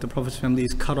ma'adallah, that the Prophet's family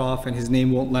is cut off and his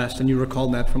name won't last. And you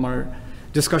recall that from our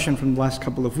discussion from the last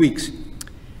couple of weeks.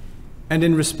 And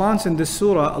in response in this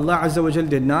surah, Allah Azza wa Jal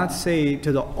did not say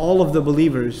to all of the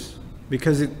believers,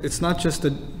 because it's not just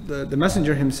the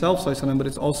messenger himself, but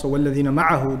it's also وَالَّذِينَ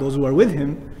مَعَهُ, those who are with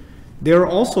him. They're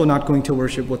also not going to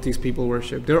worship what these people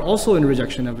worship. They're also in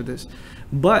rejection of this.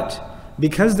 But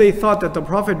because they thought that the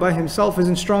Prophet by himself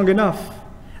isn't strong enough,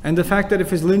 and the fact that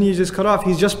if his lineage is cut off,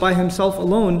 he's just by himself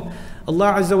alone,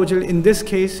 Allah Azza wa Jal in this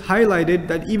case highlighted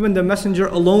that even the messenger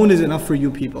alone is enough for you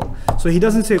people. So he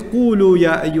doesn't say قُولُوا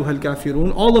يَا أَيُّهَا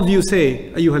الْكَافِرُونَ. All of you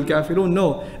say أَيُّهَا الْكَافِرُونَ.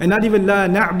 No. And not even لَا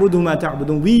نَعْبُدُ مَا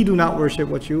تَعْبُدُونَ. We do not worship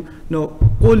what you. No.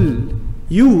 قُل.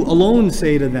 You alone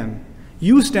say to them.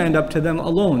 You stand up to them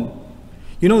alone.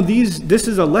 You know, this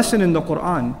is a lesson in the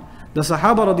Qur'an. The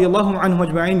Sahaba radiallahu anhu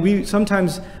ajma'in, we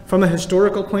sometimes, from a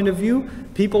historical point of view,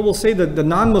 people will say that the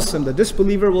non-Muslim, the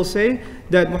disbeliever will say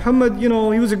that Muhammad, he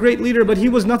was a great leader, but he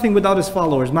was nothing without his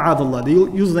followers. Ma'adallah. They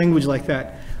use language like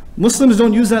that. Muslims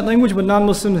don't use that language, but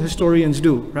non-Muslim historians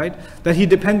do, right? That he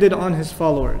depended on his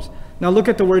followers. Now look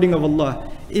at the wording of Allah.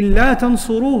 إِلَّا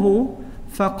تَنْصُرُوهُ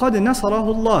فَقَدْ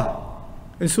نَصَرَهُ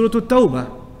اللَّهُ. In Surah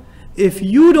At-Tawbah. If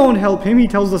you don't help him, he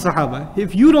tells the Sahaba,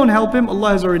 if you don't help him, Allah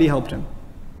has already helped him.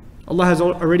 Allah has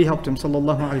already helped him,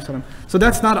 sallallahu alayhi wa sallam. So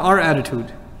that's not our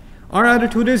attitude. Our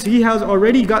attitude is he has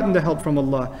already gotten the help from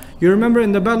Allah. You remember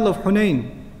in the Battle of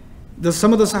Hunayn,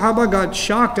 some of the Sahaba got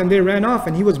shocked and they ran off,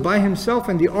 and he was by himself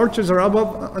and the archers are up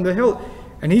on the hill.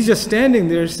 And he's just standing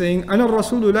there saying, Ana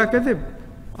Rasulu la kadhib.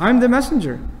 I'm the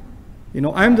messenger.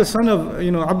 I'm the son of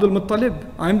Abdul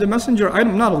Muttalib. I'm the messenger.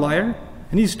 I'm not a liar.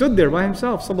 And he stood there by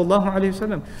himself, sallallahu alayhi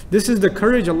wasallam. This is the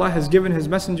courage Allah has given His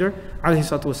messenger, alayhi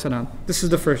salatu wasalam. This is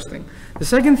the first thing. The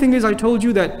second thing is, I told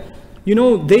you that,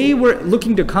 they were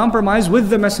looking to compromise with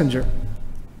the messenger.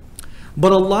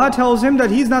 But Allah tells him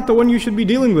that he's not the one you should be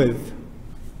dealing with.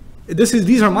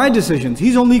 These are my decisions.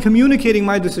 He's only communicating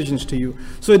my decisions to you.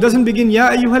 So it doesn't begin,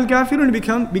 Ya ayyuhal kafirun,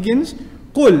 it begins,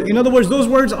 Qul. In other words, those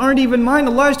words aren't even mine.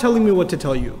 Allah is telling me what to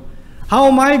tell you. How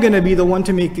am I going to be the one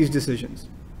to make these decisions?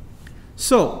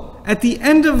 So, at the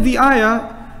end of the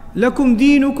ayah, لَكُمْ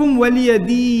دِينُكُمْ وَلِيَ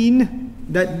دِينٍ,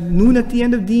 that noon at the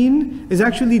end of deen is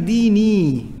actually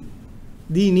dini.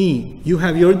 Dini. You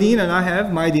have your deen and I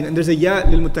have my deen. And there's a ya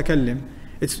lil mutakallim.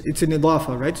 It's an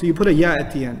idafa, right? So you put a ya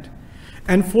at the end.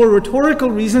 And for rhetorical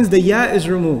reasons, the ya is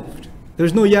removed.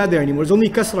 There's no ya there anymore. There's only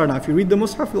kasra now. If you read the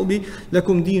mushaf, it will be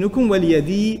لَكُمْ دِينُكُمْ وَلِيَ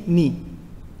دِينِ.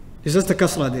 It's just the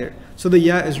kasra there. So the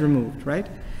ya is removed, right?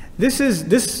 This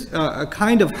is a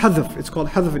kind of hadf. It's called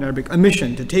hadf in Arabic.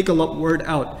 Omission, to take a word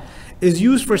out, is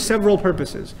used for several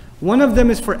purposes. One of them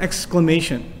is for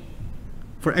exclamation.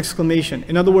 For exclamation.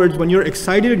 In other words, when you're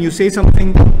excited and you say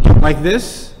something like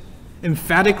this,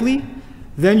 emphatically,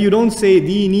 then you don't say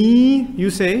dini, you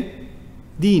say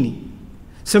dini.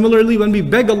 Similarly, when we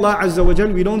beg Allah Azza wa Jal,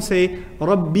 we don't say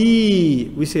Rabbi,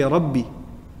 we say Rabbi.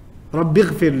 Rabbi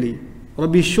ghfirli.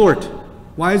 Rabbi is short.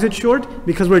 Why is it short?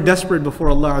 Because we're desperate before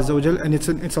Allah Azza wa Jal, and it's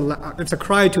a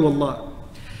cry to Allah.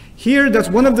 Here, that's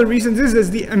one of the reasons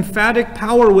is the emphatic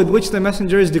power with which the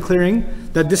messenger is declaring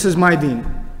that this is my deen.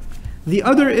 The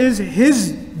other is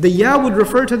the ya would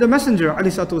refer to the messenger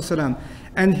ﷺ,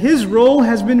 and his role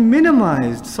has been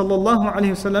minimized sallallahu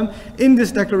alaihi wasallam in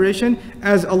this declaration,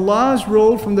 as Allah's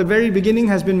role from the very beginning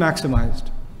has been maximized.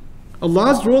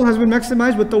 Allah's role has been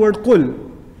maximized with the word qul.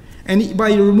 And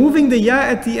by removing the ya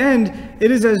at the end, it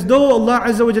is as though Allah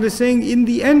Azza wa Jalla is saying, in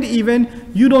the end even,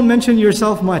 you don't mention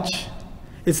yourself much.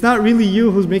 It's not really you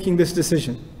who's making this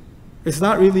decision. It's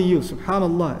not really you,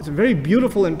 subhanAllah. It's a very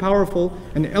beautiful and powerful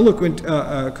and eloquent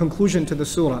conclusion to the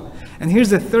surah. And here's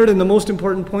the third and the most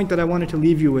important point that I wanted to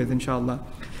leave you with, inshallah.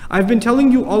 I've been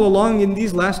telling you all along in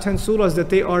these last 10 surahs that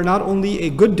they are not only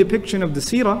a good depiction of the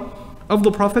seerah of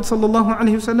the Prophet sallallahu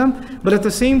alaihi wasallam, but at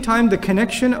the same time the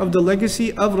connection of the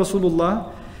legacy of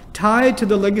Rasulullah tied to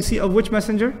the legacy of which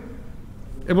messenger?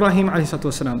 Ibrahim alayhi salatu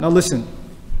wasalam. Now listen.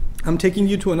 I'm taking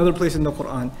you to another place in the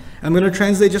Qur'an. I'm going to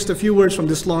translate just a few words from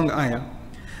this long ayah.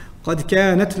 قَدْ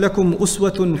كَانَتْ لَكُمْ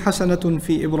أُسْوَةٌ حَسَنَةٌ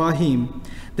فِي إِبْرَاهِيمَ.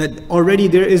 That already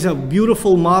there is a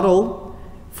beautiful model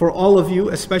for all of you,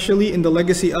 especially in the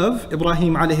legacy of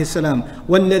Ibrahim alayhi salam.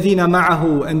 وَالَّذِينَ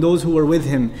مَعَهُ, and those who were with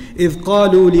him. إِذْ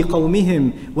قَالُوا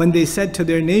لِقَوْمِهِمْ, when they said to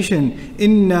their nation,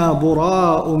 إِنَّا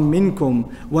بُرَاءٌ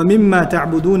مِّنْكُمْ وَمِمَّا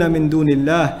تَعْبُدُونَ مِن دُونِ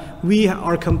اللَّهِ. We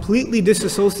are completely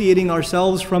disassociating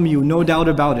ourselves from you, no doubt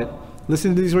about it.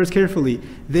 Listen to these words carefully.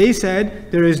 They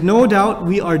said, there is no doubt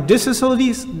we are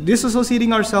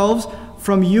disassociating ourselves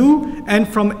from you and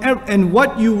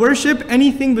what you worship,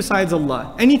 anything besides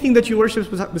Allah. Anything that you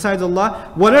worship besides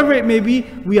Allah, whatever it may be,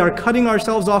 we are cutting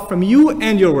ourselves off from you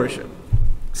and your worship.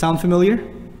 Sound familiar?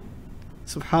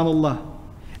 Subhanallah.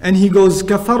 And he goes,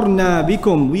 كَفَرْنَا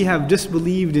بِكُمْ, we have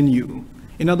disbelieved in you.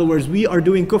 In other words, we are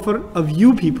doing kufr of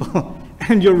you people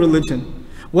and your religion.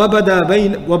 وَبَدَا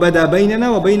بَيْنَنَا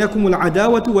وَبَيْنَكُمُ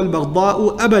الْعَدَاوَةُ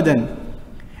وَالْبَغْضَاءُ أَبَدًا.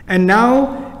 And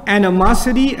now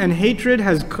animosity and hatred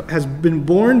has been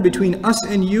born between us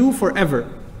and you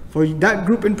forever, for that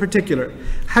group in particular.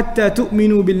 حَتَّى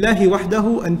تُؤْمِنُوا بِاللَّهِ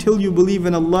وَحْدَهُ, until you believe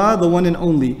in Allah, the one and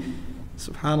only.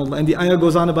 Subhanallah. And the ayah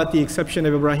goes on about the exception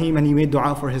of Ibrahim, and he made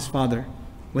dua for his father.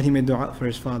 When he made dua for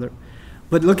his father.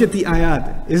 But look at the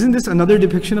ayat. Isn't this another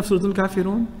depiction of Surah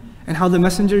Al-Kafiroon? And how the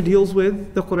messenger deals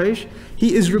with the Quraysh?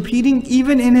 He is repeating,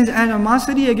 even in his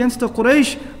animosity against the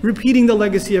Quraysh, repeating the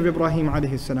legacy of Ibrahim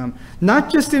alayhi salam.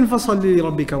 Not just in فَصَلِّ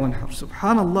لِرَبِّكَ وَانْحَرْ.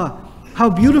 Subhanallah. How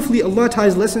beautifully Allah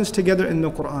ties lessons together in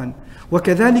the Qur'an.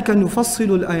 وَكَذَلِكَ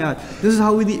نُفَصِّلُ الْآيَاتِ. This is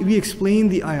how we explain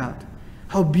the ayat.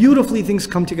 How beautifully things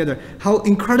come together. How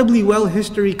incredibly well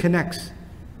history connects.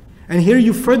 And here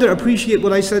you further appreciate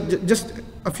what I said just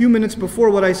a few minutes before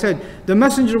what I said. The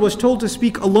messenger was told to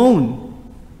speak alone.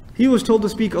 He was told to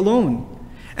speak alone.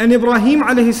 And Ibrahim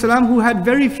alayhi salam, who had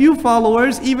very few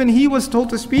followers, even he was told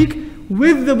to speak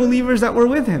with the believers that were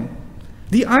with him.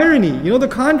 The irony, the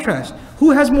contrast.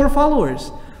 Who has more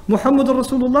followers? Muhammad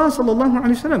Rasulullah sallallahu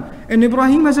alayhi wasallam. And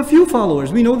Ibrahim has a few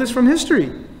followers. We know this from history.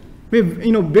 We've,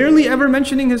 barely ever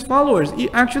mentioning his followers.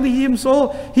 Actually, he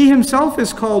himself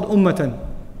is called ummatan.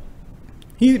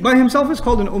 He by himself is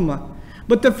called an ummah.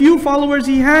 But the few followers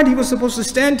he had, he was supposed to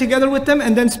stand together with them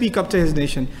and then speak up to his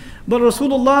nation. But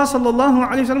Rasulullah sallallahu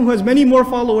alaihi wasallam, who has many more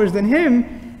followers than him,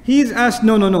 he's asked,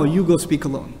 no, you go speak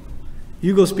alone.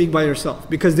 You go speak by yourself,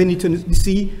 because they need to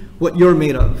see what you're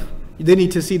made of. They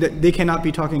need to see that they cannot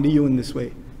be talking to you in this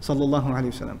way. Sallallahu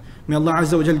alaihi wasallam. May Allah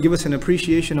Azza wa Jal give us an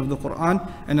appreciation of the Qur'an,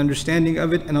 an understanding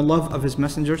of it, and a love of His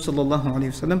Messenger sallallahu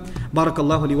alaihi wasallam.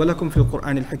 Barakallahu li wa lakum fil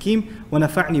Qur'an al-Hakim, wa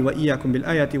nafa'ni wa iyyakum bil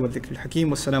ayati wa dhikr al-Hakim.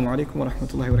 Wassalamu alaikum wa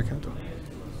rahmatullahi wa barakatuh.